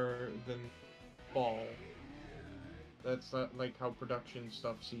 summer, then fall. That's, like, how production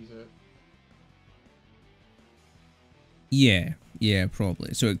stuff sees it. Yeah. Yeah,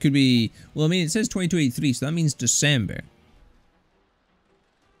 probably. So it could be... Well, I mean, it says 2023, so that means December.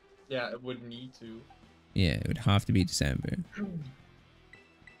 Yeah, it would need to. Yeah, it would have to be December.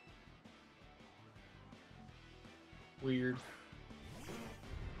 Weird.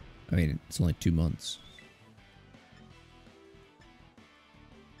 I mean, it's only 2 months.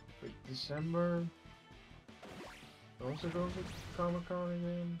 Wait, December? Also goes with Comic-Con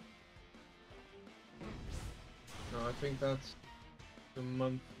again? No, I think that's the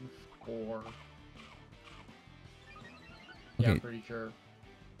month before. Yeah, Okay. I'm pretty sure.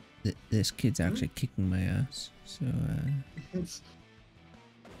 This kid's actually kicking my ass. So, He's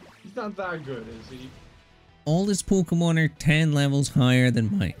not that good, is he? all his Pokemon are 10 levels higher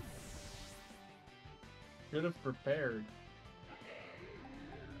than mine. Should have prepared.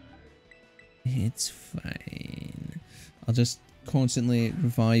 It's fine. I'll just constantly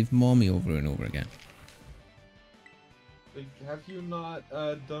revive Mommy over and over again. Like, have you not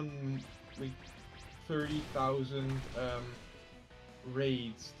done like 30,000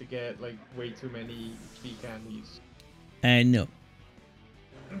 raids to get like way too many key candies? No.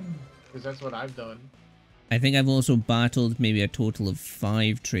 Because that's what I've done. I think I've also battled maybe a total of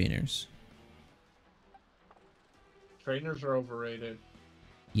 5 trainers. Trainers are overrated.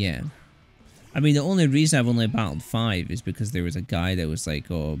 Yeah. I mean, the only reason I've only battled 5 is because there was a guy that was like,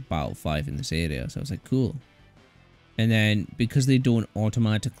 oh, battle 5 in this area. So I was like, cool. And then, because they don't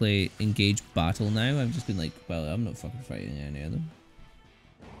automatically engage battle now, I've just been like, well, I'm not fucking fighting any of them.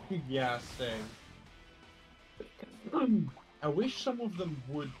 Yeah, same. I wish some of them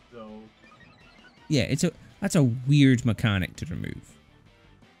would, though. Yeah, that's a weird mechanic to remove.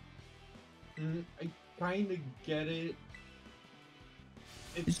 I kind of get it.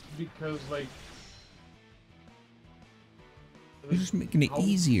 It's because, like... You're just making it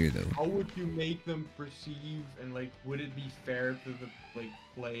easier, though. How would you make them perceive, and, like, would it be fair to the, like,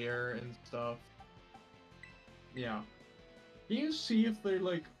 player and stuff? Yeah. Can you see if they're,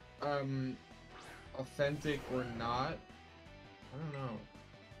 like, authentic or not? I don't know.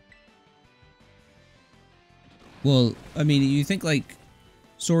 Well, I mean, you think, like,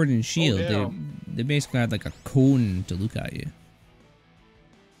 Sword and Shield, they basically had, like, a cone to look at you.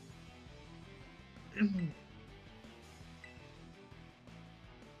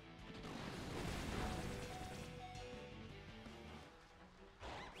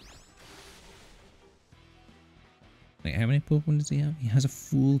 Wait, how many Pokemon does he have? He has a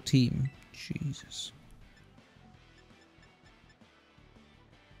full team. Jesus.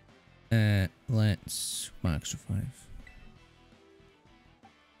 Let's max revive.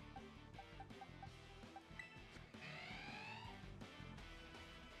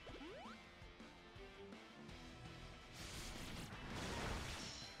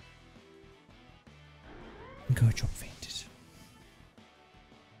 Garchomp fainted.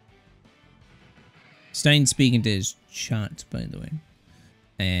 Stein speaking to his chat, by the way.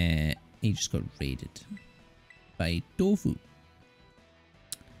 He just got raided by Tofu.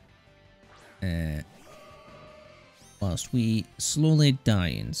 Whilst we slowly die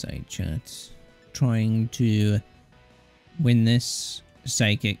inside chat, trying to win this.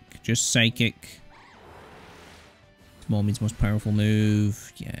 Psychic, just psychic. It's Mommy's most powerful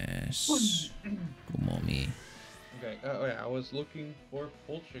move. Yes. Go, Mommy. Okay, oh yeah, I was looking for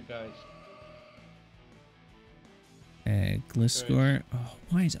Poltergeist. Gliscor. Oh,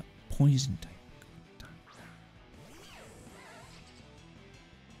 why is it poison type?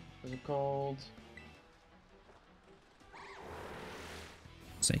 What's it called?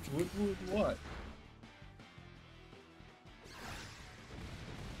 Psychic. What?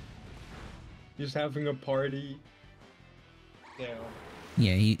 Just having a party. Yeah.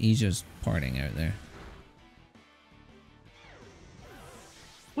 Yeah, he's just partying out there.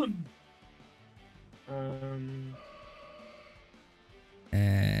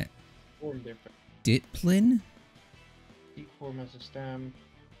 Form different. Ditplin? Each form has a stamp.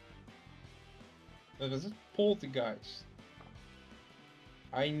 This is Poltergeist.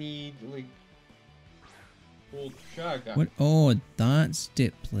 I need like Poltergeist. What? Oh, that's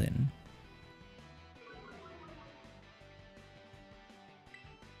Ditplin.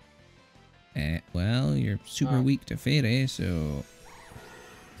 Well, you're super weak to Fairy, so...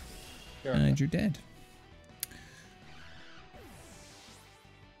 And you're dead.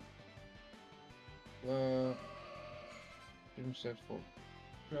 Team set for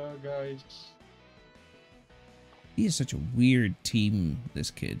guys. He is such a weird team,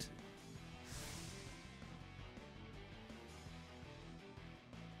 this kid.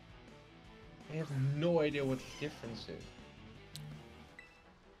 I have no idea what the difference is.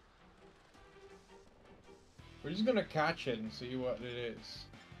 We're just gonna catch it and see what it is.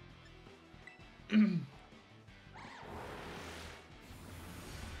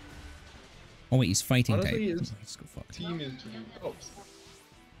 Oh wait, he's fighting Honestly, type. his Let's go fuck. team is... Oh.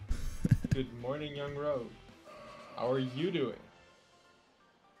 Good morning, young Rogue. How are you doing?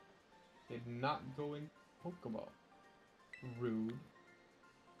 Did not go in Pokeball. Rude.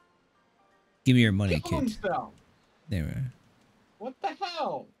 Give me your money, Kill kid. himself. There we are. What the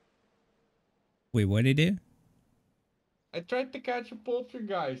hell? Wait, what did he do? I tried to catch a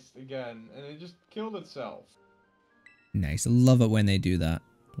poltergeist again, and it just killed itself. Nice. I love it when they do that.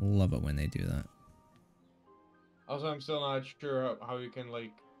 Love it when they do that. Also, I'm still not sure how you can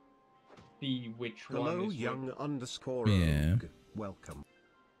like see which one Hello, is young which. underscore Yeah. rogue. Welcome.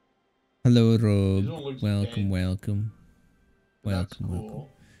 Hello, This one Rogue. looks Welcome, dead. welcome. That's Welcome, welcome. cool.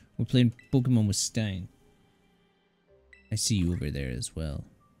 We're playing Pokemon with Stein. I see you over there as well.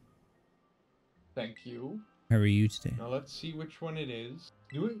 Thank you. How are you today? Now let's see which one it is.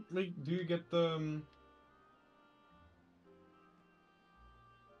 Do you get the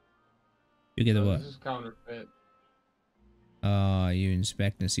You get the no, what? this is counterfeit. You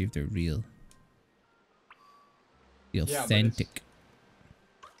inspect and see if they're real. The Yeah, but it's- authentic.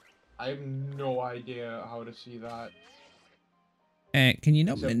 I have no idea how to see that. Can you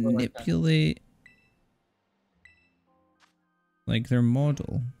not Except for, like, manipulate like their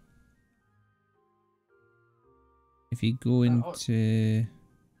model? If you go into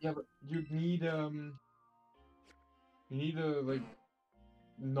Yeah, but you need a like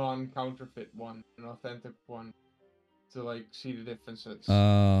non-counterfeit one, an authentic one, to like see the differences.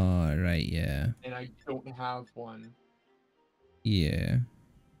 oh right, yeah. And I don't have one. Yeah.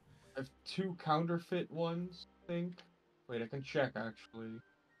 I have 2 counterfeit ones, I think. Wait, I can check actually.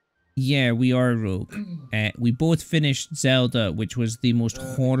 Yeah, we are Rogue. We both finished Zelda, which was the most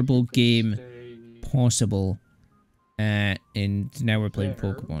horrible You can game stay possible. And now we're playing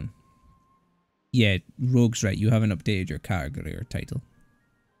there. Pokemon. Yeah, Rogue's right. You haven't updated your category or title.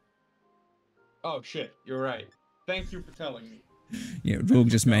 Oh shit, you're right. Thank you for telling me. Yeah, Rogue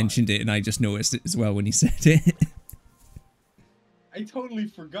just forgot. mentioned it, and I just noticed it as well when he said it. I totally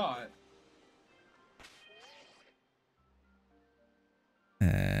forgot.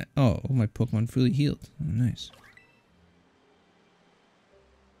 Oh, my Pokemon fully healed. Oh, nice.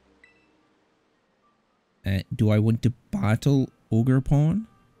 Do I want to battle Ogerpon?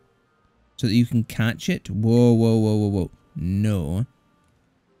 So that you can catch it? Whoa, whoa, whoa, whoa, whoa. No.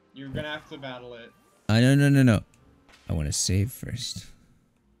 You're gonna have to battle it. No. I want to save first.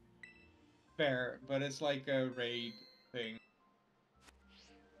 Fair, but it's like a raid thing.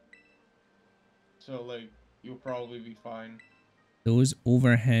 So like, you'll probably be fine. Those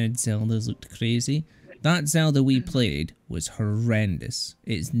overhead Zeldas looked crazy. That Zelda we played was horrendous.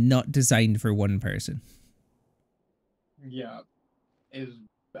 It's not designed for one person. Yeah, it's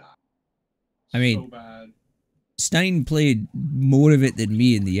bad. I mean, so bad. Stein played more of it than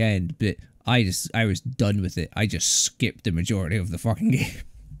me in the end, but I was done with it. I just skipped the majority of the fucking game.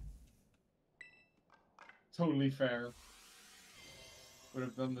 Totally fair. Would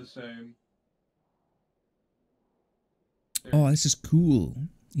have done the same. There. Oh, this is cool.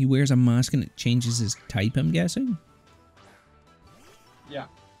 He wears a mask and it changes his type, I'm guessing? Yeah.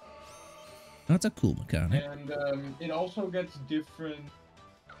 That's a cool mechanic. And it also gets different.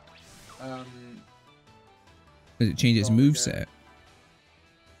 Does it change his moveset?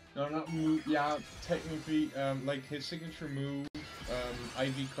 No, not move. Yeah, technically, like his signature move,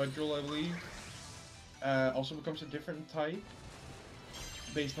 Ivy Cudgel, I believe, also becomes a different type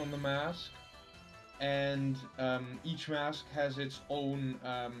based on the mask, and each mask has its own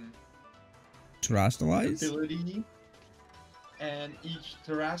Terastallized? ability, and each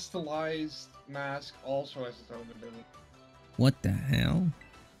terastallized mask also has its own ability. What the hell?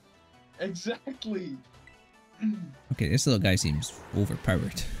 Exactly. Okay, this little guy seems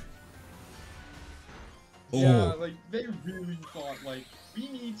overpowered. Yeah, Oh. like they really thought like we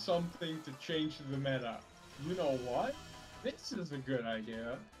need something to change the meta. You know what? This is a good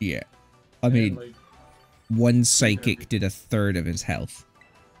idea. Yeah. I And, mean, like, one psychic did 1/3 of his health.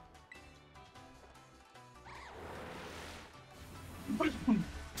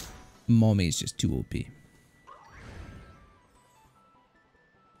 Mommy's just too OP.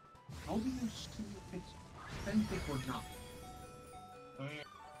 how do you see if it's authentic or not?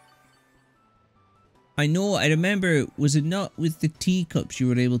 I know, I remember, was it not with the teacups you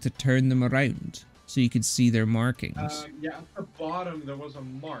were able to turn them around so you could see their markings? Yeah, at the bottom there was a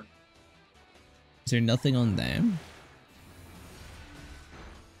mark. Is there nothing on them?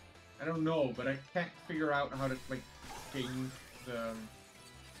 I don't know, but I can't figure out how to like change the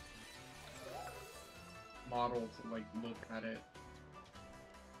model to like look at it.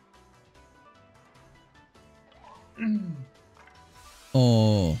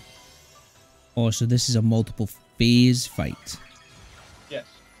 Oh. Oh, so this is a multiple phase fight. Yes.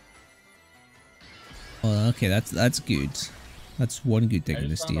 Oh, okay, that's good. That's one good thing I in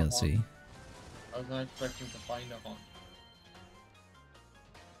this just found a DLC. I was not expecting to find a haunt.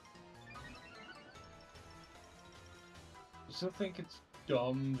 I still think it's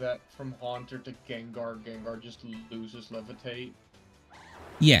dumb that from Haunter to Gengar, Gengar just loses Levitate.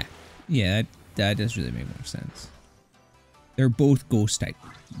 Yeah. Yeah, that does really make more sense. They're both ghost type.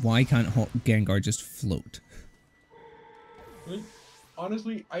 Why can't Gengar just float? Like,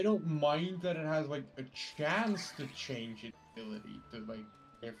 honestly, I don't mind that it has like a chance to change its ability to like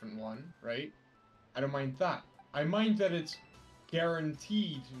a different one, right? I don't mind that. I mind that it's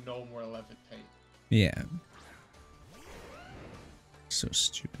guaranteed no more levitate. Yeah. So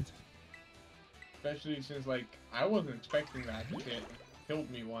stupid. Especially since like I wasn't expecting that shit. It killed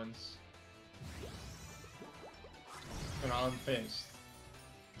me once. And I'm pissed.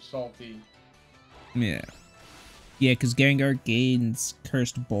 Salty. Yeah. Yeah, because Gengar gains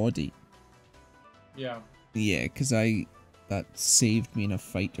Cursed Body. Yeah. Yeah, because that saved me in a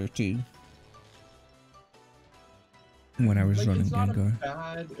fight or two. When I was Like, running it's not Gengar. a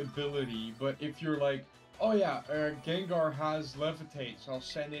bad ability, but if you're like, oh yeah, Gengar has levitate, so I'll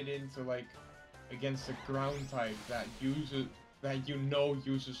send it into like against a ground type that uses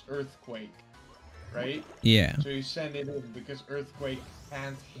uses earthquake, right? Yeah. So you send it in because earthquake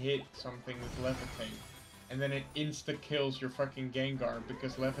can't hit something with levitate, and then it insta kills your fucking Gengar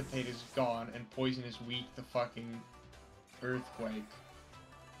because levitate is gone and poison is weak to fucking earthquake.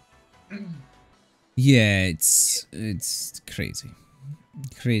 Yeah, it's crazy.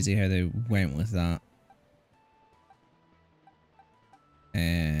 Crazy how they went with that.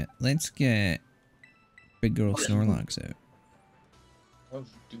 Let's get Big Girl Snorlax out. What was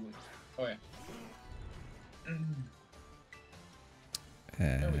it doing? Oh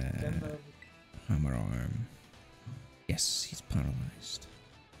yeah. Hammer Arm. Yes, he's paralyzed.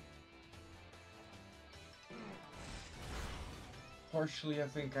 Partially, I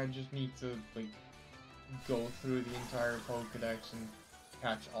think I just need to like go through the entire Pokedex and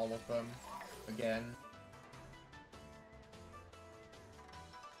catch all of them again.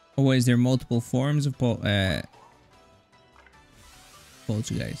 Oh, is there multiple forms of Poltergeist?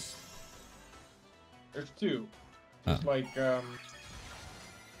 There's two. Oh. Just like Oh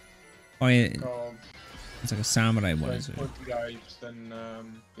yeah, called it's like a samurai one, like is it? Pokegeist and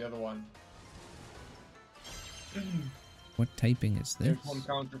the other one. What typing is this? There's one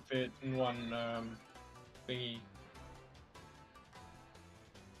counterfeit and one thingy.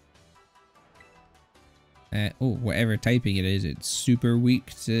 Oh, whatever typing it is, it's super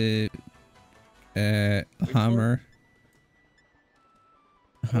weak to hammer.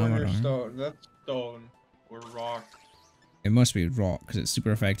 Hammer arm. Stone. That's stone or rock. It must be rock because it's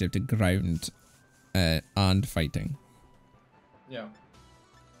super effective to ground and fighting. Yeah.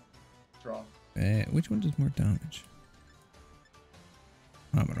 Draw. Which one does more damage?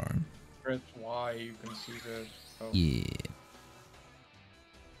 Hammer arm. Press Y, you can see the. Oh. Yeah.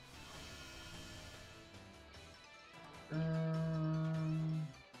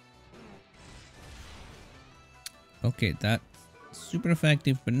 Okay, that's super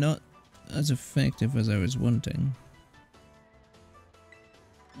effective, but not as effective as I was wanting.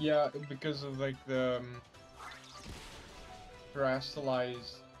 Yeah, because of like the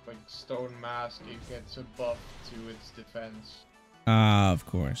crystallized like stone mask, it gets a buff to its defense. Ah, of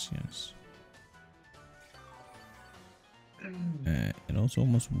course, yes. It also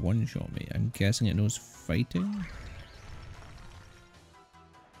almost one-shot me. I'm guessing it knows fighting?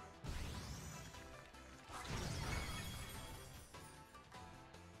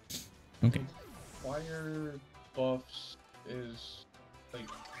 Okay. Fire buffs is like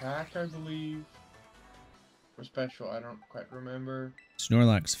attack, I believe. Or special, I don't quite remember.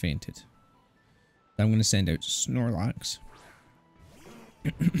 Snorlax fainted. I'm going to send out Snorlax.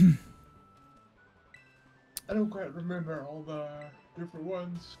 I don't quite remember all the different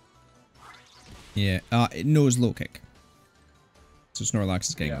ones. Yeah, it knows low kick. So Snorlax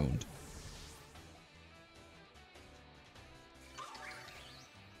is getting owned.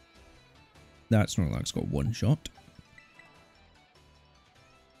 That Snorlax got one shot.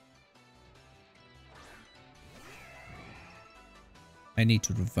 I need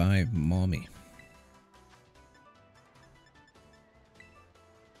to revive Mommy.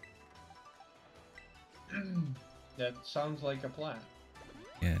 That sounds like a plan.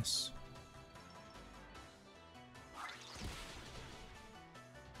 Yes.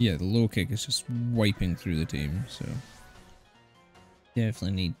 Yeah, the low kick is just wiping through the team, so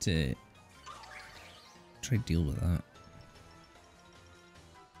definitely need to try to deal with that.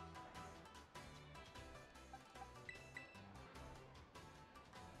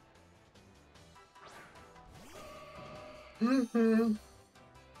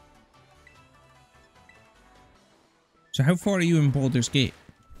 So how far are you in Baldur's Gate?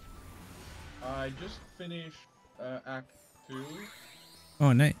 I just finished Act 2.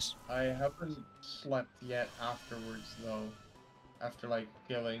 Oh, nice. I haven't slept yet afterwards, though. After, like,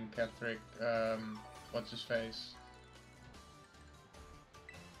 killing Ketherick, what's-his-face?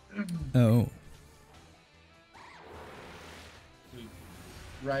 Oh.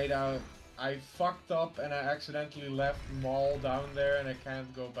 Right out. I fucked up and I accidentally left Maul down there and I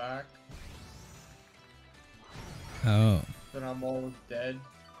can't go back. Oh. So now Maul is dead.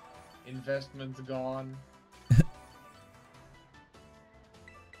 Investment's gone.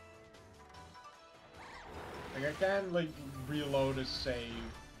 Like I can like reload a save,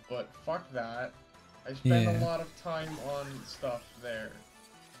 but fuck that. I spend a lot of time on stuff there.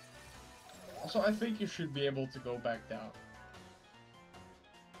 Also, I think you should be able to go back down.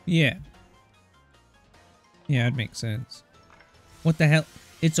 Yeah. Yeah, it makes sense. What the hell?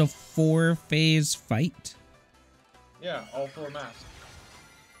 It's a 4-phase fight? Yeah, all 4 masks.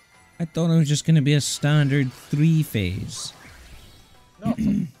 I thought it was just gonna be a standard 3-phase. No,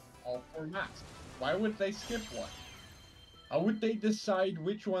 all 4 masks. Why would they skip one? How would they decide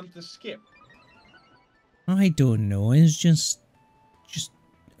which one to skip? I don't know. It's just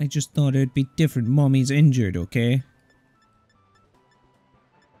I just thought it'd be different. Mommy's injured, okay?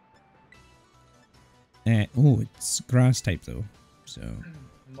 Oh, it's grass type though, so.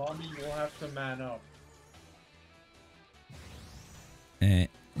 Mommy will have to man up.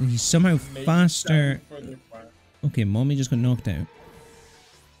 He's somehow Maybe faster. for the fight. Okay, Mommy just got knocked out.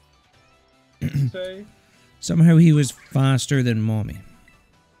 Say, Somehow he was faster than Mommy.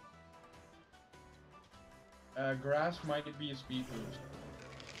 grass might be a speed boost.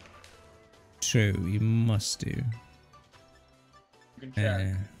 True, you must do. You can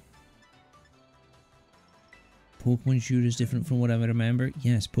check. Pokemon Shoot is different from what I remember.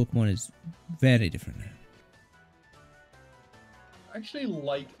 Yes, Pokemon is very different now. I actually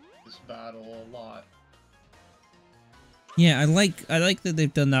like this battle a lot. Yeah, I like that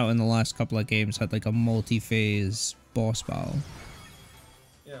they've done that in the last couple of games. Had like a multi-phase boss battle.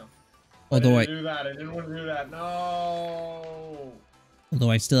 Yeah. Although I didn't do that. I didn't want to do that. No. Although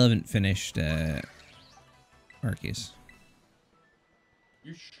I still haven't finished Arceus.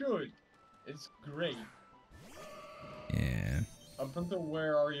 You should. It's great. Yeah. Up until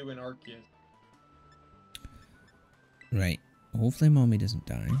where are you in Arceus? Right. Hopefully Mommy doesn't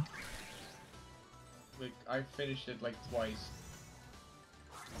die. Like, I finished it like twice.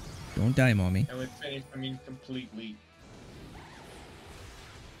 Don't die, Mommy. And with finished, I mean completely.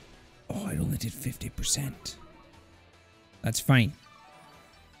 Oh, I only did 50%. That's fine.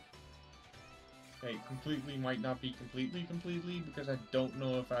 Okay, completely might not be completely, because I don't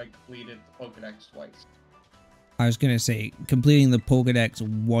know if I completed the Pokedex twice. I was gonna say, completing the Pokedex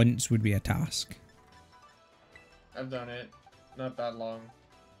once would be a task. I've done it. Not that long.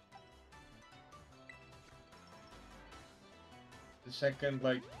 The second,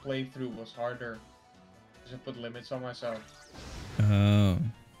 like, playthrough was harder. Because I put limits on myself. Oh.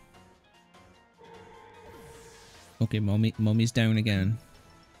 Okay, Mommy's down again.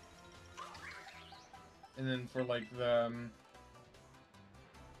 And then for, like, the...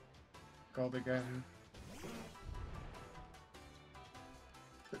 called again...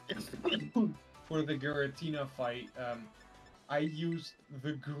 for the Giratina fight, I used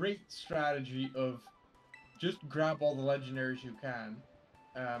the great strategy of just grab all the legendaries you can,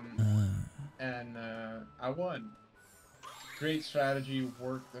 and I won. Great strategy,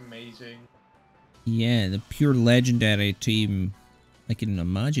 worked amazing. Yeah, the pure legendary team, I can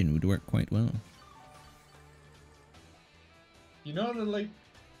imagine, would work quite well. You know that, like,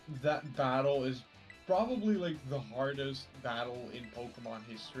 that battle is probably, like, the hardest battle in Pokemon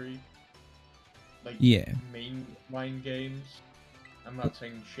history. Like, Yeah. mainline games. I'm not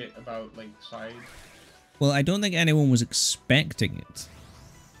saying shit about, like, side. Well, I don't think anyone was expecting it.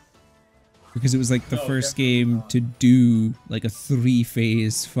 Because it was like the No, first definitely game not. to do like a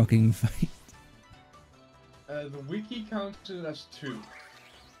 3-phase fucking fight. The wiki counts it as 2.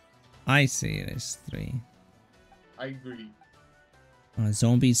 I say it as 3. I agree.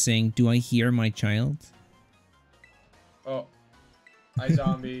 Zombies saying, "Do I hear my child?" Oh. Hi,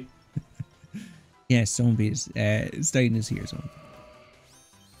 zombie. Yes, zombies. Stein is here, zombie.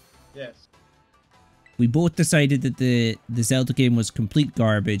 Yes. We both decided that the Zelda game was complete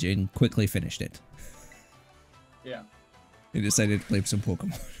garbage and quickly finished it. Yeah. We decided to play some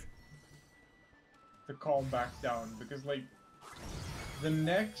Pokemon. To calm back down, because, like, the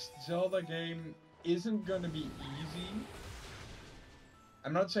next Zelda game isn't gonna be easy.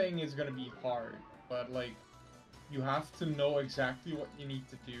 I'm not saying it's gonna be hard, but, like, you have to know exactly what you need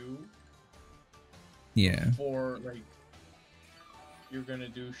to do Yeah. before, like, you're gonna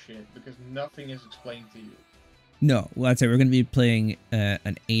do shit, because nothing is explained to you. No, well, that's it. We're going to be playing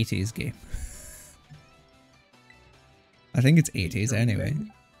an 80s game. I think it's 80s anyway.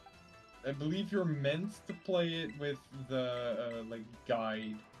 I believe you're meant to play it with the, like,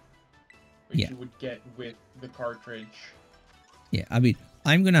 guide. which Yeah. you would get with the cartridge. Yeah, I mean,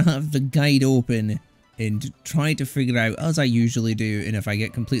 I'm going to have the guide open and try to figure out, as I usually do, and if I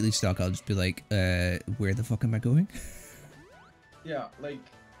get completely stuck, I'll just be like, where the fuck am I going? Yeah, like,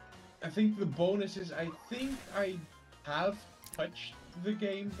 I think the bonus is, I think I have touched the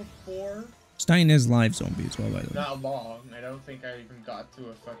game before. Stein is live zombie as well, by the way. Not long. I don't think I even got to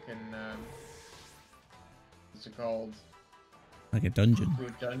a fucking, what's it called? Like a dungeon. To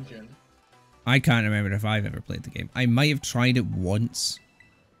a dungeon. I can't remember if I've ever played the game. I might have tried it once,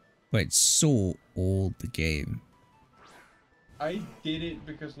 but it's so old, the game. I did it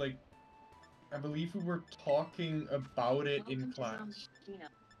because, like, I believe we were talking about it in class.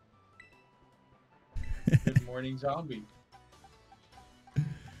 Good morning, zombie.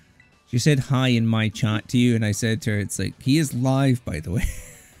 She said hi in my chat to you, and I said to her, it's like, he is live, by the way.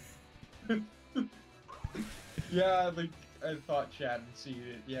 Yeah, like, I thought Chad hadn't seen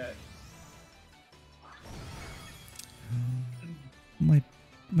it yet. My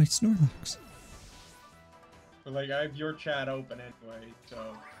Snorlax. But, like, I have your chat open anyway,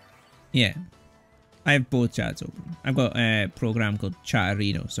 so... Yeah. I have both chats open. I've got a program called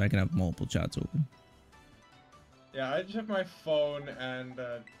Chatterino, so I can have multiple chats open. Yeah, I just have my phone and,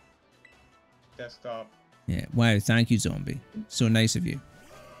 desktop. Yeah, wow, thank you, Zombie. So nice of you.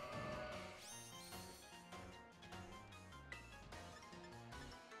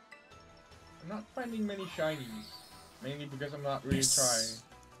 I'm not finding many shinies, mainly because I'm not really Yes.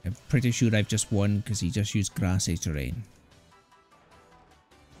 trying. I'm pretty sure I've just won because he just used grassy terrain.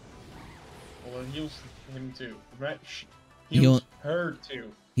 Well, it heals him too. Right? He Heals o- her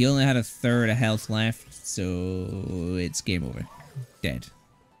too. He only had a third of health left, so it's game over. Dead.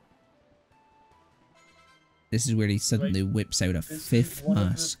 This is where he suddenly whips out a This is fifth one of the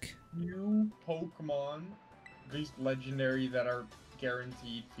mask. few Pokemon, at least legendary, that are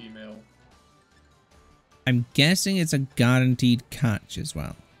guaranteed female. I'm guessing it's a guaranteed catch as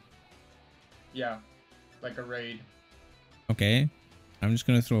well. Yeah, like a raid. Okay. I'm just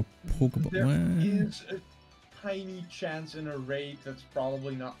gonna throw a Pokeball. There What? is a tiny chance in a raid that's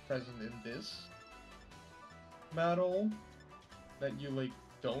probably not present in this battle that you, like,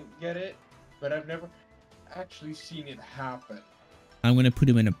 don't get it, but I've never actually seen it happen. I'm gonna put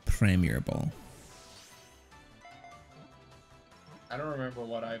him in a Premier Ball. I don't remember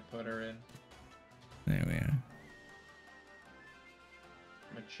what I put her in. There we are.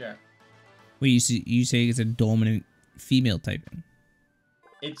 I'm gonna check. Wait, you say it's a dominant female typing?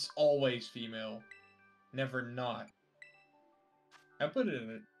 It's always female, never not. I put her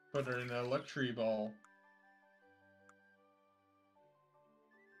in a luxury ball.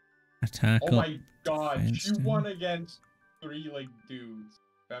 Attack Oh up. my god, defense she down. won against 3, like, dudes.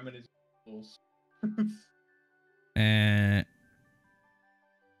 Feminist rules.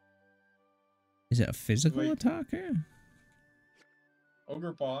 Is it a physical Like- attacker?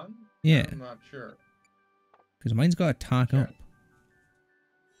 Ogre Pawn? Yeah, I'm not sure. because mine's got attack Yeah. up.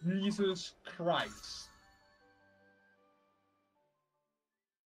 Jesus Christ.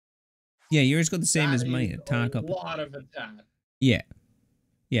 Yeah, yours got the same That as mine. is Attack a up. lot of attack. Yeah.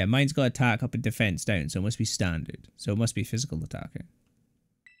 Yeah, mine's got attack up and defense down, so it must be standard. So it must be physical attacker.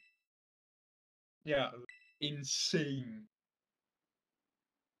 Yeah, insane.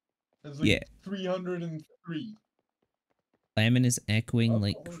 It's like Yeah. 303. Lemon is echoing Of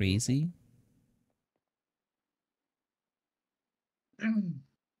like course. crazy.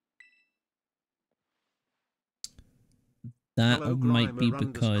 That Hello, might be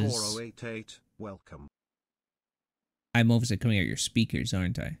Grimer because 088, welcome. I'm obviously coming out your speakers,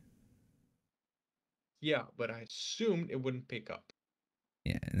 aren't I? Yeah, but I assumed it wouldn't pick up.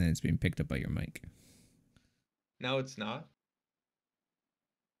 Yeah, and then it's being picked up by your mic. Now it's not.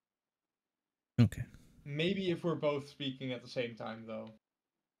 Okay. Maybe if we're both speaking at the same time, though.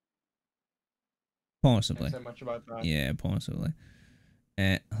 Possibly. Can't say much about that. Yeah, possibly.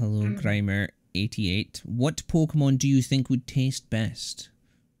 Hello, Grimer88. What Pokemon do you think would taste best?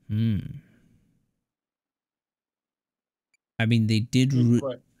 I mean, they did Good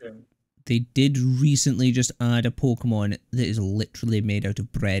question. recently just add a Pokemon that is literally made out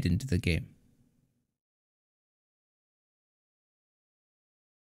of bread into the game.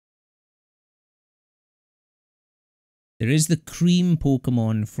 There is the cream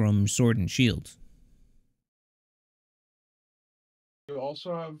Pokemon from Sword and Shield. You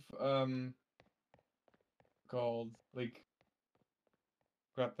also have, called, like,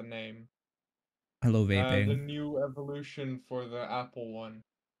 forgot the name. Hello, The Vaping. new evolution for the apple one.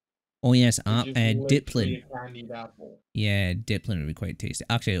 Oh yes, Which is literally Diplin. a candied apple. Yeah, Diplin would be quite tasty.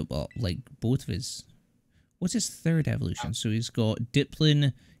 Actually, well, like both of his. What's his third evolution? So he's got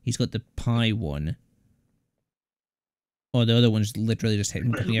Diplin, he's got the pie one. Oh, the other one's literally just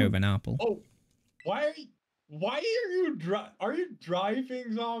him coming out of an apple. Oh, why are you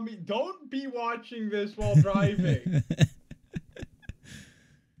driving, zombie? Don't be watching this while driving.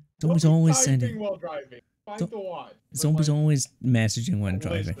 Zombies Don't be always typing sending. while driving. Fine to watch. but, Zombies like, always messaging when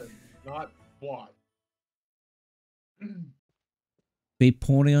driving. listen, not watch.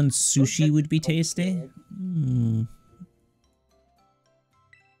 Vaporeon sushi would be Oh, tasty. Hmm.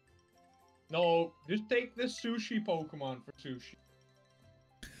 No, just take the sushi Pokemon for sushi.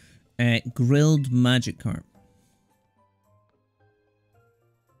 Grilled Magikarp.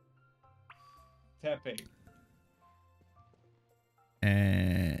 Tepe.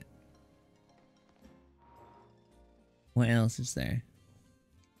 What else is there?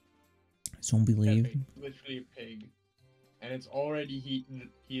 Zombie leaf. Tepe. Literally a pig. And it's already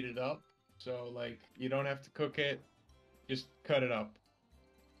heated up. So, like, you don't have to cook it. Just cut it up.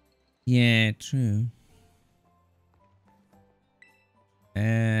 Yeah, true.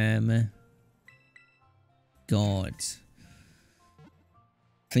 God.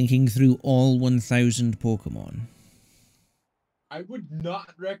 Thinking through all 1,000 Pokemon. I would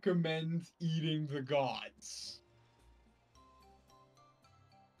not recommend eating the gods.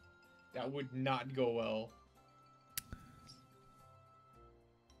 That would not go well.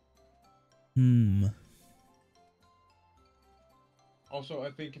 Also,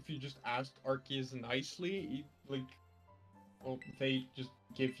 I think if you just asked Arceus nicely, like, well, they just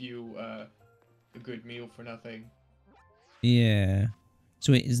give you a good meal for nothing. Yeah.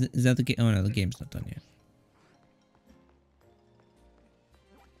 So wait, is that the game? Oh no, the game's not done yet.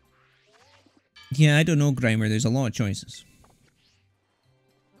 Yeah, I don't know, Grimer. There's a lot of choices.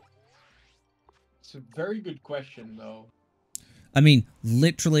 It's a very good question, though. I mean,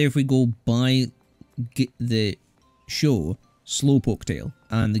 literally, if we go by the show, Slowpoke Tale,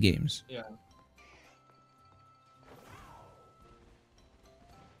 and the games. Yeah.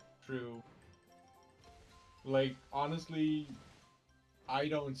 True. Like, honestly, I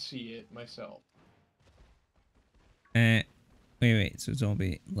don't see it myself. Wait, so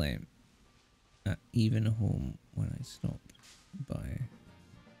zombie lame. Even home when I stopped by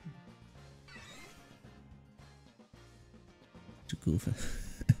to go for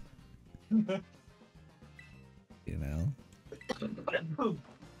you know.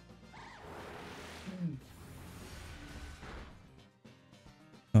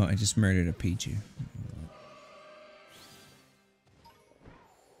 Oh, I just murdered a Pichu.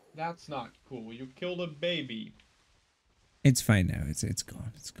 That's not cool. You killed a baby. It's fine now. It's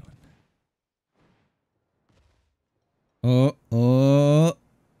gone. It's gone. Oh.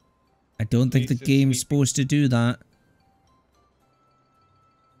 I don't think the game's supposed to do that.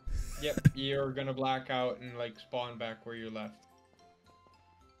 Yep, you're gonna black out and, like, spawn back where you left.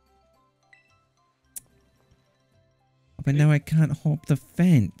 But now I can't hop the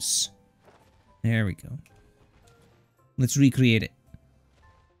fence. There we go. Let's recreate it.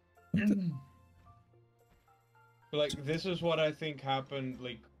 But, like, this is what I think happened,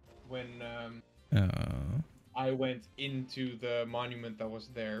 like, when I went into the monument that was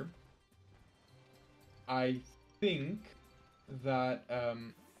there. I think that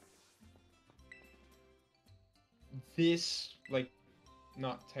this, like,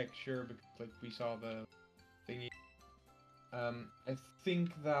 not texture, because, like, we saw the thingy. I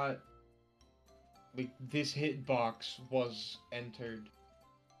think that, like, this hitbox was entered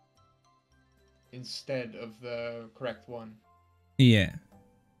instead of the correct one. Yeah.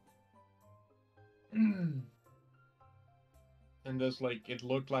 And thus, like, it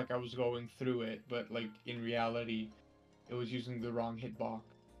looked like I was going through it, but, like, in reality, it was using the wrong hitbox.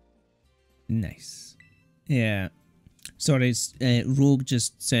 Nice. Yeah. Sorry, Rogue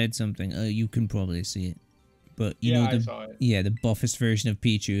just said something. You can probably see it. But you know I saw it. Yeah, the buffest version of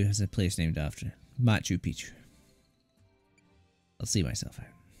Pichu has a place named after it. Machu Picchu. I'll see myself out.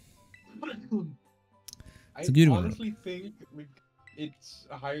 It's a good one. I honestly think, like, it's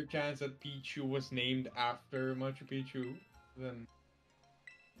a higher chance that Pichu was named after Machu Picchu than...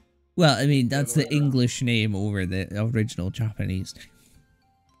 Well, I mean, that's the way around. English name over the original Japanese name.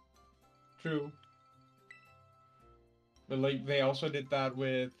 True. But, like, they also did that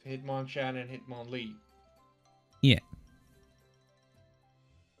with Hitmonchan and Hitmonlee. Yeah.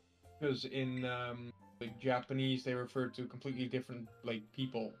 Because in, like, Japanese, they refer to completely different, like,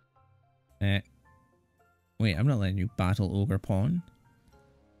 people. Wait, I'm not letting you battle Ogre Pawn.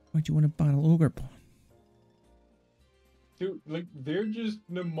 Why'd you want to battle Ogre Pawn? Dude, like, they're just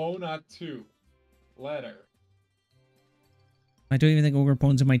Nemona 2. Letter. I don't even think Ogre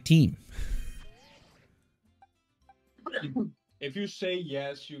Pawn's in my team. If you say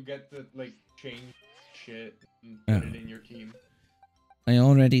yes, you get to like change shit and put it in your team. I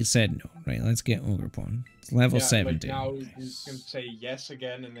already said no. Right, let's get Ogrepon. It's level 17. Like now you can say yes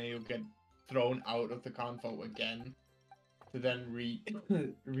again, and then you'll get thrown out of the convo again to then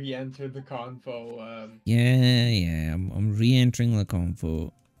re-enter the convo. Yeah, I'm re-entering the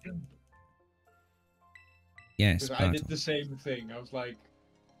convo. Yes, Because I did the same thing. I was like,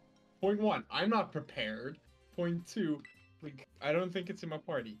 point 1, I'm not prepared. Point 2, like I don't think it's in my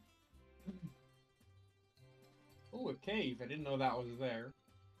party. Oh, a cave. I didn't know that was there.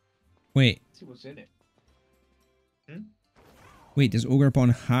 Wait. Let's see what's in it. Wait, does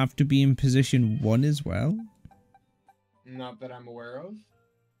Ogrepon have to be in position 1 as well? Not that I'm aware of.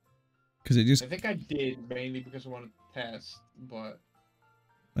 Because it just... I think I did, mainly because I wanted to test, but...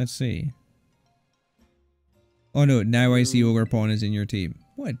 Let's see. Oh no, now I see Ogrepon is in your team.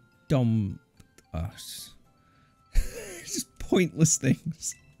 What dumb... us. Just pointless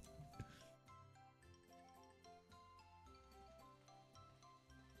things.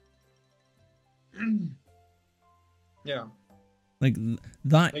 Yeah. Like,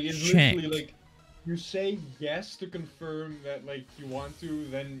 that like, it's check... like, you say yes to confirm that, like, you want to,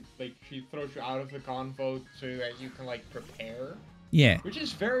 then, like, she throws you out of the convo so that you can, like, prepare. Yeah. Which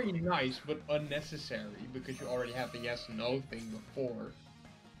is very nice, but unnecessary, because you already have the yes-no thing before.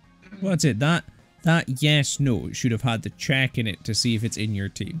 Well, that's it. That yes-no should have had the check in it to see if it's in your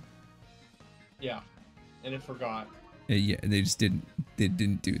team. Yeah. And it forgot. Yeah, they just didn't. They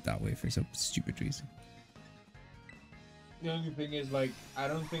didn't do it that way for some stupid reason. The only thing is, like, I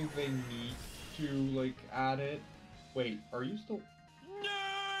don't think they need to, like, add it. Wait, are you still... No!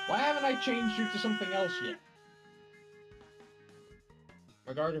 Why haven't I changed you to something else yet?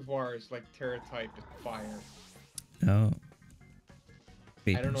 My Gardevoir is, like, Terra type is fire. Oh.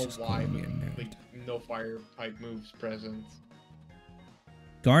 I don't know why, but, like, no fire type moves present.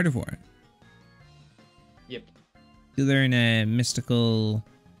 Gardevoir? Yep. You learn a mystical...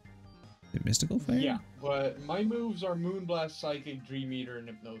 Is it mystical fire? Yeah, but my moves are Moonblast, Psychic, Dream Eater, and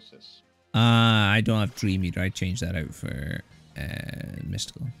Hypnosis. I don't have Dream Eater. I changed that out for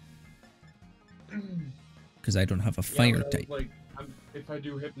mystical. Because I don't have a fire type. Like, if I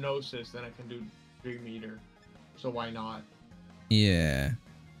do Hypnosis, then I can do Dream Eater. So why not? Yeah.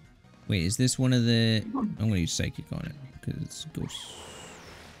 Wait, is this one of the... I'm going to use Psychic on it. Because it's Ghost.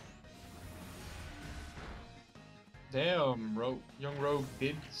 Damn, young Rogue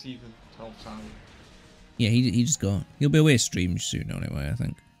did see the 12 sound. Yeah, he just gone. He'll be away stream soon anyway, I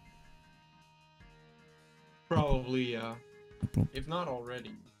think. Probably, if not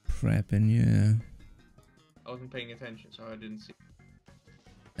already. Prepping, yeah. I wasn't paying attention, so I didn't see.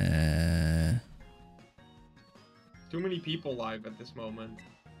 Too many people live at this moment.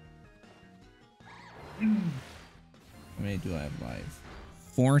 How many do I have live?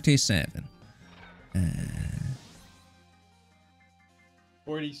 47.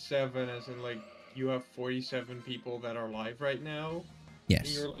 47, as in, like, you have 47 people that are live right now?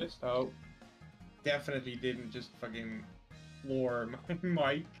 Yes. In your list? Oh. Definitely didn't just fucking floor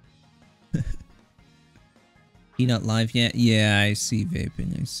my mic. He not live yet? Yeah, I see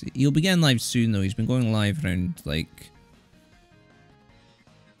vaping, I see. He'll be getting live soon though. He's been going live around, like...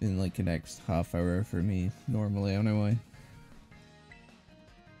 in, like, the next half hour for me, normally, anyway.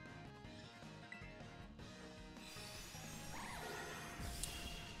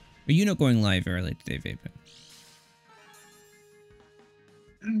 Are you not going live early today, vaping?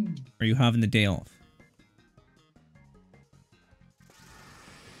 Are you having the day off?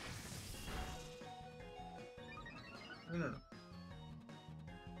 I don't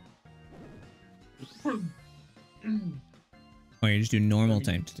know. Oh, you're just doing normal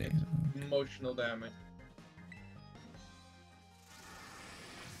time today. Emotional damage.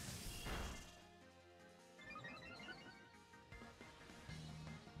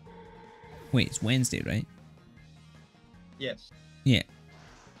 Wait, it's Wednesday, right? Yes. Yeah.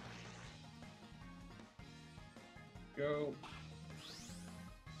 Go.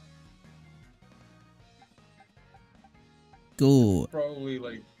 Go. Probably,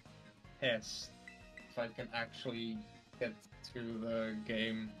 like, test if I can actually get to the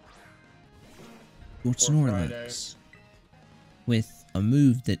game. Go Snorlax. With a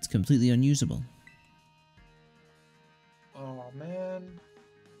move that's completely unusable. Oh, man.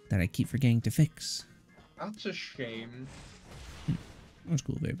 That I keep forgetting to fix. That's a shame. That's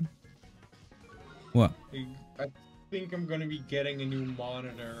cool, baby. What? I think I'm gonna be getting a new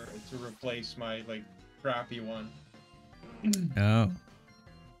monitor to replace my, like, crappy one. Oh.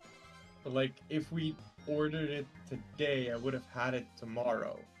 But, like, if we ordered it today, I would have had it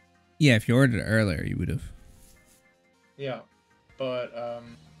tomorrow. Yeah, if you ordered it earlier, you would have. Yeah, but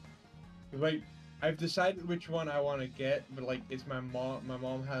like I've decided which one I want to get, but like it's my mom. My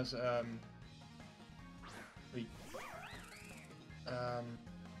mom has like um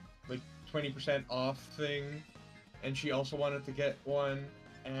like 20% off thing, and she also wanted to get one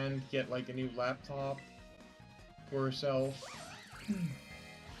and get like a new laptop for herself.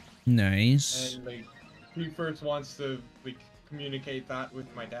 Nice. And like he first wants to like communicate that with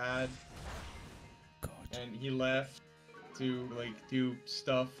my dad, God. and he left to like do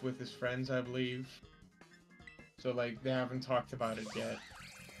stuff with his friends, I believe. So like they haven't talked about it yet.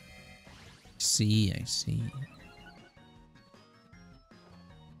 See, I see.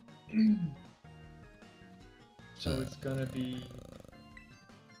 So it's gonna be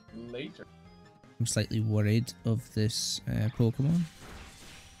later. I'm slightly worried of this Pokemon.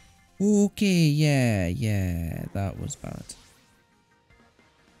 Okay, yeah, that was bad.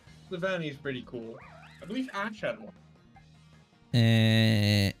 Savannah is pretty cool. I believe Ash had one.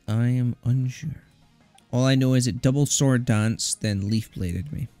 I am unsure. All I know is it double sword dance, then leaf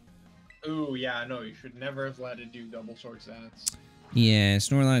bladed me. Ooh, yeah, no, you should never have let it do double sword dance. Yeah,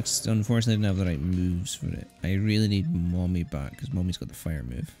 Snorlax unfortunately didn't have the right moves for it. I really need Mommy back, because Mommy's got the fire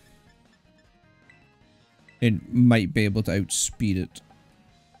move. It might be able to outspeed it.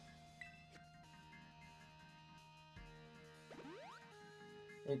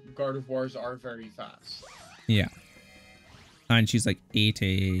 Well, Gardevoirs are very fast. Yeah. And she's like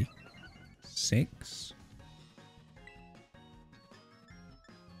 86?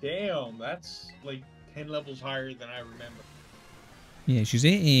 Damn, that's like 10 levels higher than I remember. Yeah, she's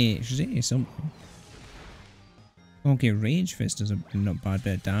 80. She's 80 something. Okay, Rage Fist is a not bad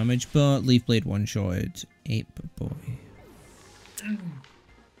bit of damage, but Leaf Blade one-shot Ape Boy.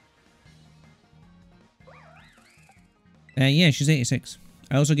 Yeah, she's 86.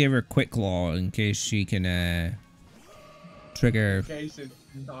 I also gave her a Quick Claw in case she can trigger. In case it's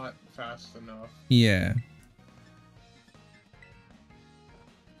not fast enough. Yeah.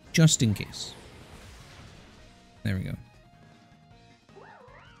 Just in case. There we go.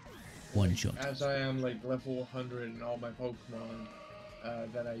 One shot. As I am like level 100 in all my Pokemon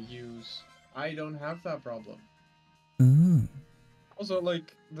that I use, I don't have that problem. Oh. Also,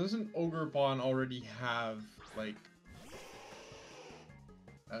 like, doesn't Ogerpon already have like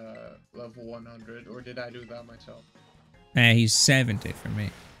level 100, or did I do that myself? He's 70 for me.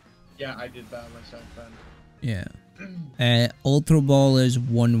 Yeah, I did that myself then. Yeah. Ultra Ball is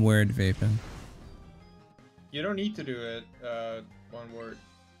one word vaping. You don't need to do it one word.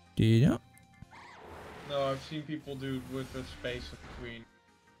 Do you not? No, I've seen people do with the space in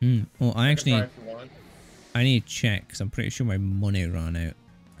between. Well, I You can actually try if you want. I need to check because I'm pretty sure my money ran out.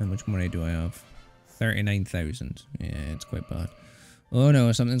 How much money do I have? 39,000. Yeah, it's quite bad. Oh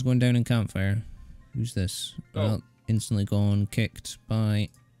no, something's going down in Campfire. Who's this? Oh. Well, instantly gone, kicked by.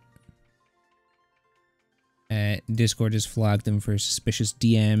 Discord has flagged them for suspicious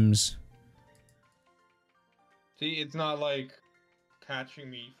DMs. See, it's not like catching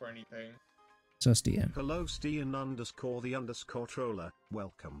me for anything. Sus DM. Hello Stian underscore the underscore troller,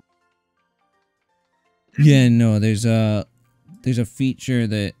 welcome. Yeah, no, there's a feature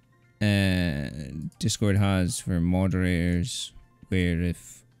that Discord has for moderators where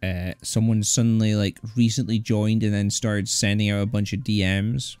if someone suddenly like recently joined and then started sending out a bunch of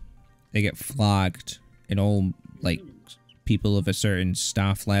DMs, they get flagged and all like people of a certain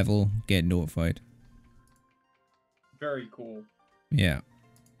staff level get notified. Very cool. Yeah.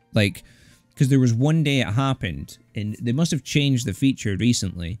 Like, because there was one day it happened, and they must have changed the feature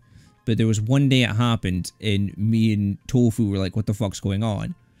recently, but there was one day it happened, and me and Tofu were like, what the fuck's going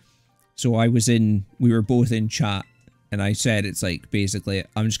on? So we were both in chat, and I said, it's like, basically,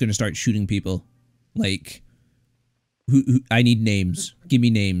 I'm just going to start shooting people. Like, I need names. Give me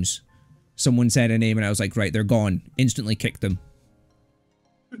names. Someone said a name, and I was like, right, they're gone. Instantly kicked them.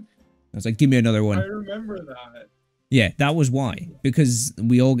 I was like, give me another one. I remember that. Yeah, that was why. Because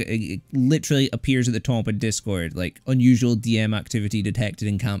we all it literally appears at the top of Discord, like, unusual DM activity detected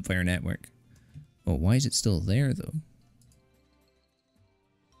in Campfire Network. Oh, why is it still there, though?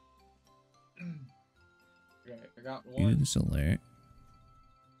 Okay, I got one. Use alert.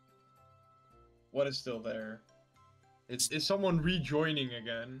 What is still there? Is someone rejoining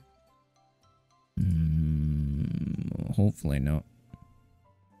again? Hopefully not.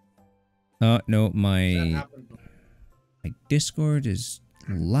 Oh, no, That my happened before. Discord is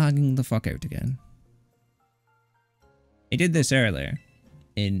lagging the fuck out again. I did this earlier,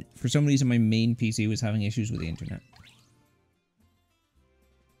 and for some reason my main PC was having issues with the internet.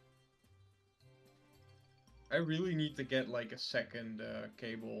 I really need to get like a second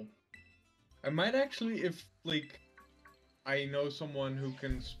cable. I might actually, if like I know someone who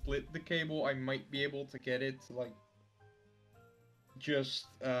can split the cable. I might be able to get it to like just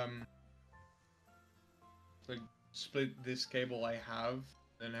like split this cable I have,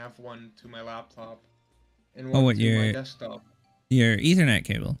 and have one to my laptop and Oh, one what, to my desktop. your Ethernet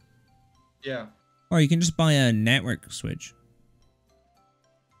cable? Yeah, Or you can just buy a network switch.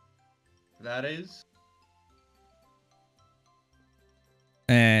 that is.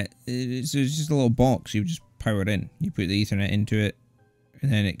 It's just a little box. You just power it in. You put the Ethernet into it,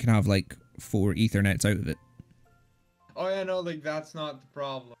 and then it can have like 4 Ethernets out of it. Oh yeah, no, like that's not the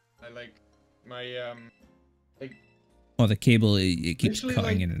problem. I like my like Oh, the cable, it keeps literally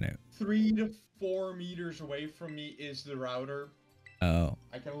cutting like in and out. 3 to 4 meters away from me is the router. Oh.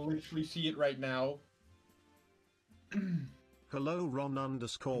 I can literally see it right now. Hello Ron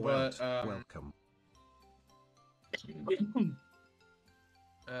underscore But, Welt. Welcome.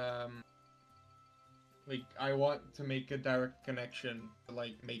 Like I want to make a direct connection to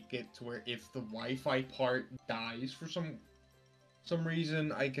like make it to where if the Wi-Fi part dies for some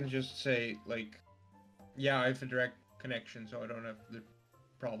reason, I can just say like, yeah, I have a direct connection, so I don't have the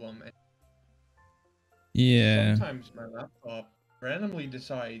problem. And Yeah. sometimes my laptop randomly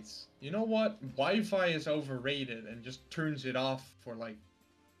decides, you know what, Wi-Fi is overrated, and just turns it off for like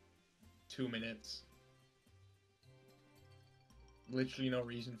 2 minutes. Literally no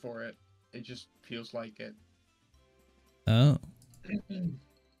reason for it. It just feels like it. Oh.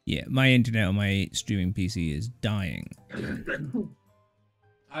 Yeah, my internet on my streaming PC is dying.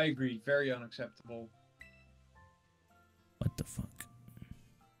 I agree. Very unacceptable. What the fuck?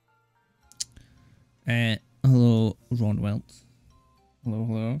 Hello, Ron Welt. Hello,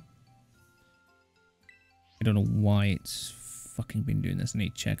 hello. I don't know why it's fucking been doing this. I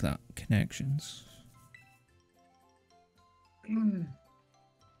need to check that connections.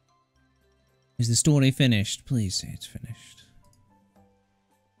 Is the story finished? Please say it's finished.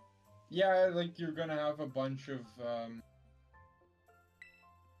 Yeah, like you're gonna have a bunch of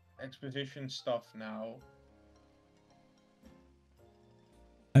exposition stuff now.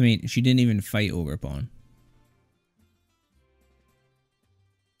 I mean, she didn't even fight Ogerpon.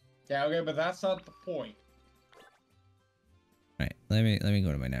 Yeah, okay, but that's not the point. Right, let me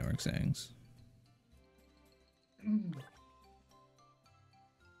go to my network settings.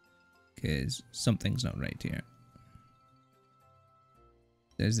 Because something's not right here.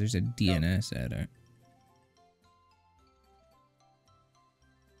 There's a DNS error.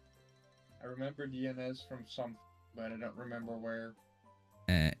 I remember DNS from some, but I don't remember where.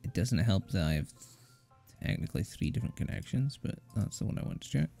 It doesn't help that I have technically 3 different connections, but that's the one I want to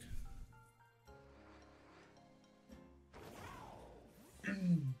check.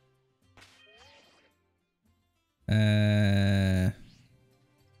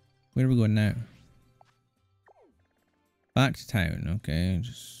 Where are we going now? Back to town, okay.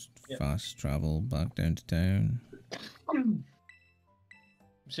 Just fast travel back down to town.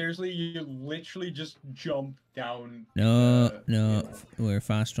 Seriously, you literally just jump down. No, we're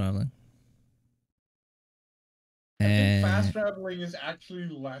fast traveling. I think fast traveling is actually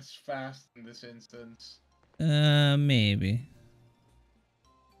less fast in this instance. Maybe.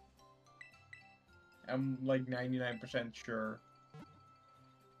 I'm like 99% sure.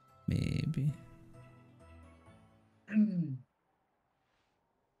 Maybe.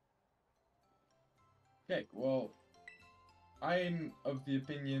 Okay, well, I'm of the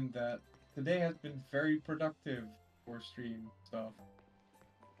opinion that today has been very productive for stream stuff.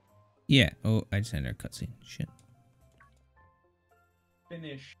 Yeah. Oh, I just entered a cutscene. Shit.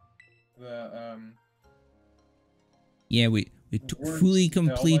 Finish the Yeah, we worst fully Zelda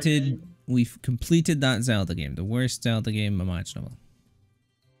completed. game. We've completed that Zelda game, the worst Zelda game imaginable.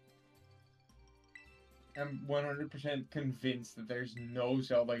 I'm 100% convinced that there's no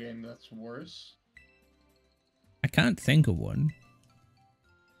Zelda game that's worse. I can't think of one.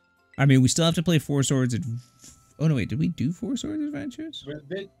 I mean, we still have to play Four Swords. Oh no, wait, did we do Four Swords Adventures?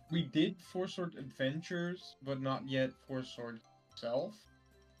 We did Four Sword Adventures, but not yet Four Sword itself,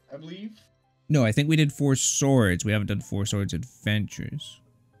 I believe. No, I think we did Four Swords. We haven't done Four Swords Adventures.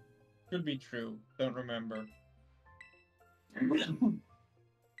 Could be true. Don't remember.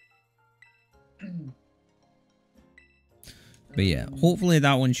 But yeah, hopefully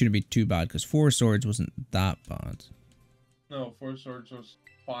that one shouldn't be too bad, because Four Swords wasn't that bad. No, Four Swords was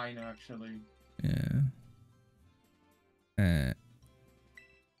fine, actually. Yeah.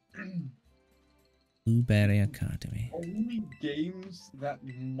 Blueberry Academy. Only games that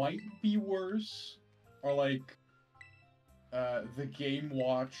might be worse are like the Game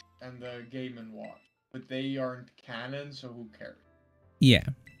Watch and the Game & Watch. But they aren't canon, so who cares? Yeah.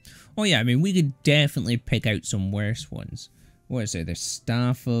 Oh yeah, I mean, we could definitely pick out some worse ones. What is it? The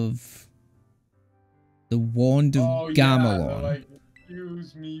Staff of... The Wand of Oh yeah, the Gamelon. like,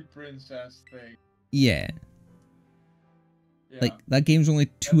 excuse me, princess thing. Yeah. Yeah. Like, that game's only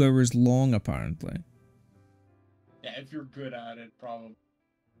 2 hours long, apparently. Yeah, if you're good at it, probably.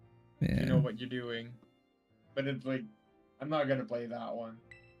 Yeah. You know what you're doing. But it's like, I'm not gonna play that one.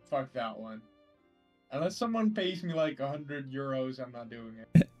 Fuck that one. Unless someone pays me like 100 euros, I'm not doing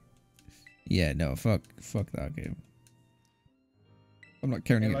it. Yeah, no, fuck that game. I'm not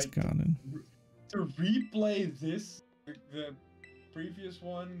counting And, its like, canon. To replay this, the previous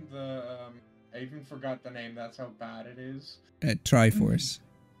one, I even forgot the name, that's how bad it is. Triforce.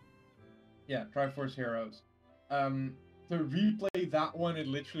 Yeah, Triforce Heroes. To replay that one, it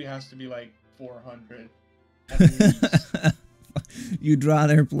literally has to be like 400 at least. You'd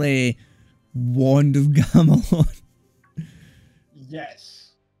rather play Wand of Gamelon.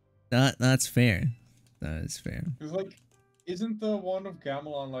 Yes. That's fair. That is fair. Because, like, isn't the one of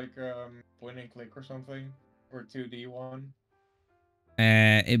Gamelon like point and click or something? Or 2D one?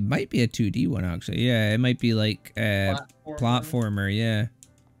 It might be a 2D one actually. Yeah, it might be like platformer. Yeah.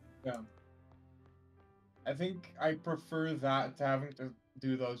 Yeah. I think I prefer that to having to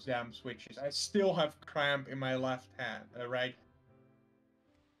do those damn switches. I still have cramp in my left hand, right?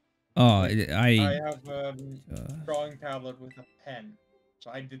 Oh, Like, I have a drawing tablet with a pen.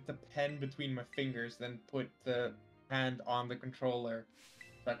 So I did the pen between my fingers, then put the hand on the controller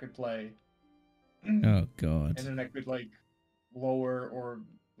so I could play. Oh god. And then I could like lower or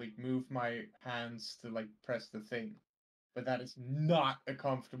like move my hands to like press the thing. But that is not a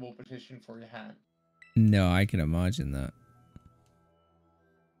comfortable position for your hand. No, I can imagine that.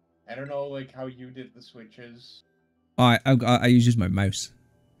 I don't know like how you did the switches. Oh, I use my mouse.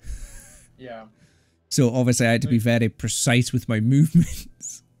 Yeah. So obviously I had to be very precise with my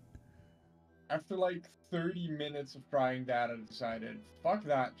movements. After like 30 minutes of trying that, I decided, fuck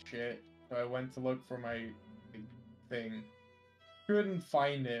that shit. So I went to look for my thing. Couldn't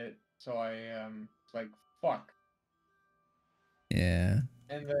find it, so I was like, fuck. Yeah.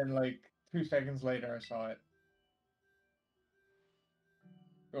 And then like 2 seconds later, I saw it.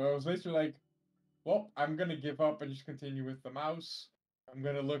 So I was literally like, well, I'm gonna give up and just continue with the mouse. I'm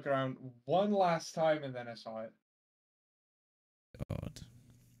gonna look around one last time, and then I saw it. God.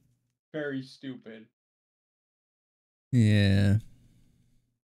 Very stupid. Yeah.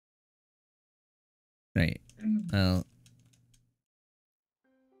 Right. Well,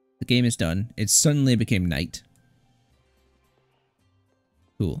 the game is done. It suddenly became night.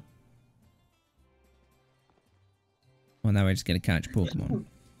 Cool. Well, now we're just gonna catch Pokemon.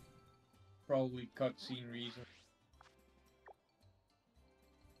 Probably cutscene reason.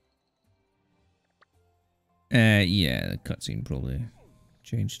 Yeah, the cutscene probably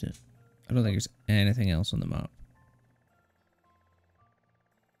changed it. I don't think there's anything else on the map.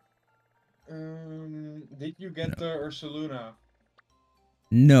 Did you get the Ursaluna?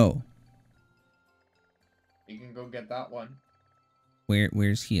 No. You can go get that one.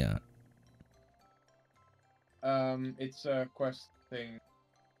 Where's he at? It's a quest thing.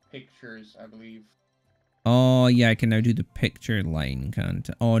 Pictures, I believe. Oh, yeah, I can now do the picture line, can't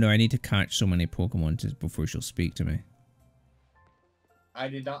I? Oh, no, I need to catch so many Pokemon before she'll speak to me. I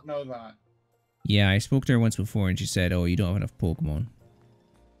did not know that. Yeah, I spoke to her once before and she said, oh, you don't have enough Pokemon.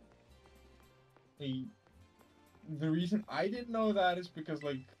 The reason I didn't know that is because,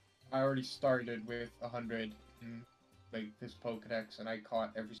 like, I already started with 100 in, like, this Pokedex, and I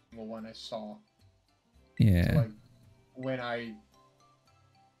caught every single one I saw. Yeah. So, like, when I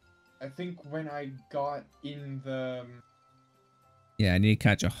think when I got in the... Yeah, I need to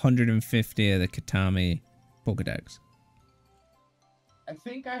catch 150 of the Katami Pokedex. I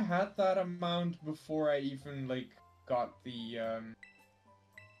think I had that amount before I even, like, got the,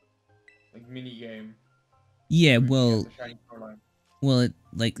 like, mini-game. Yeah, well... Well,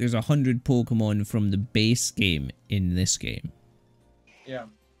 like, there's 100 Pokemon from the base game in this game. Yeah.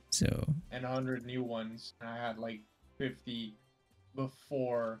 So... And 100 new ones. And I had, like, 50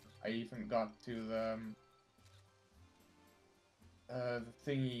 before I even got to the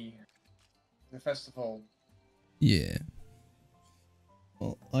thingy, the festival. Yeah.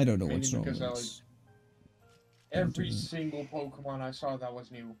 Well, I don't know Mainly what's wrong because with this. every single Pokemon I saw that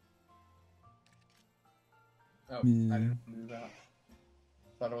was new. Oh, I didn't do that.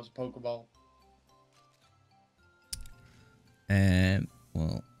 Thought it was a Pokeball.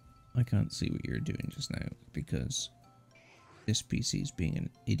 Well, I can't see what you're doing just now because this PC is being an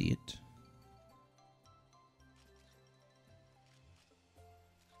idiot.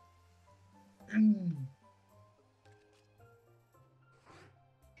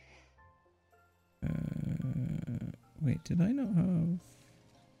 Did I not have...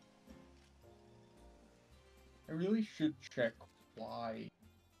 I really should check why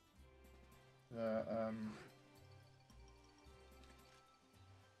the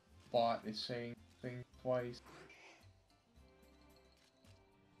bot is saying things twice.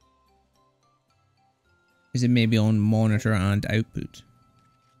 Is it maybe on monitor and output?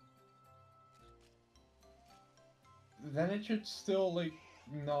 Then it should still like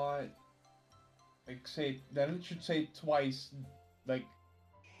not like say. Then it should say twice, like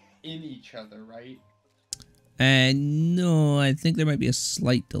in each other, right? No, I think there might be a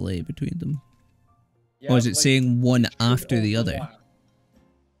slight delay between them. Yeah, Or is it like, saying one it should after the other? overlap.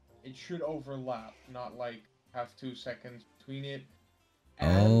 It should overlap, not like have 2 seconds between it.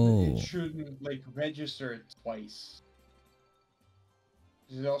 And Oh. it shouldn't like register it twice.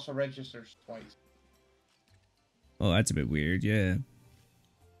 It also registers twice. Oh, that's a bit weird, yeah.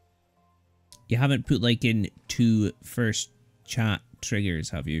 You haven't put like in 2 first chat triggers,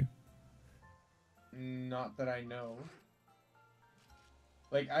 have you? Not that I know.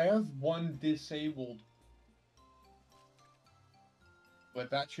 Like, I have one disabled. But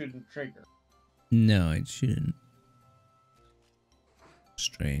that shouldn't trigger. No, it shouldn't.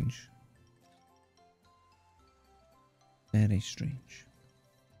 Strange. Very strange.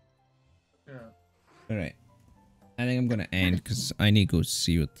 Yeah. Alright. I think I'm gonna end because I need to go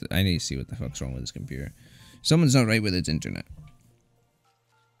see what I need to see what the fuck's wrong with this computer. Someone's not right with its internet.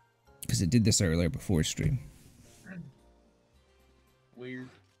 Because it did this earlier before stream. Weird.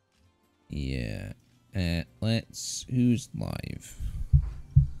 Yeah. Let's... Who's live?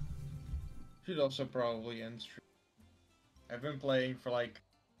 Should also probably end stream. I've been playing for like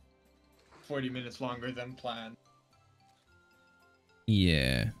 40 minutes longer than planned.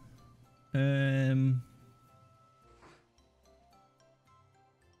 Yeah.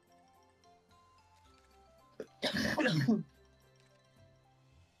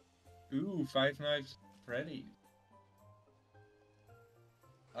 Ooh, Five Nights at Freddy's.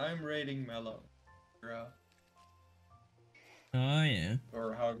 I'm rating Mellow. Oh, yeah.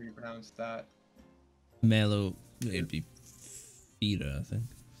 Or however you pronounce that. Mellow. It'd be Fira, I think.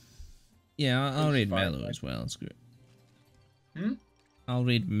 Yeah, I'll It's read fine, Mellow like- as well. Screw it. Hmm? I'll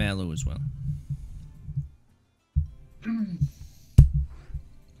read Mellow as well.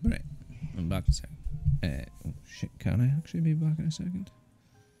 Right. I'm back in a second. Oh shit, can I actually be back in a second?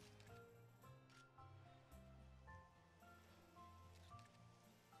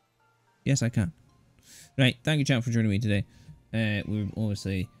 Yes, I can. Right, thank you, chat, for joining me today. We're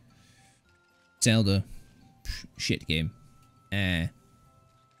obviously Zelda shit game.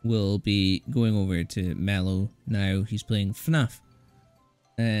 We'll be going over to Mellow now. He's playing FNAF.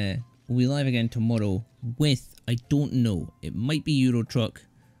 We'll be live again tomorrow with, I don't know, it might be Euro Truck,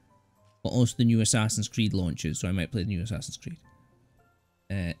 but also the new Assassin's Creed launches, so I might play the new Assassin's Creed.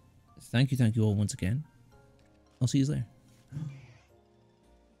 Thank you all once again. I'll see you there.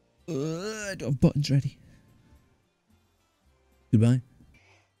 I don't have buttons ready. Goodbye.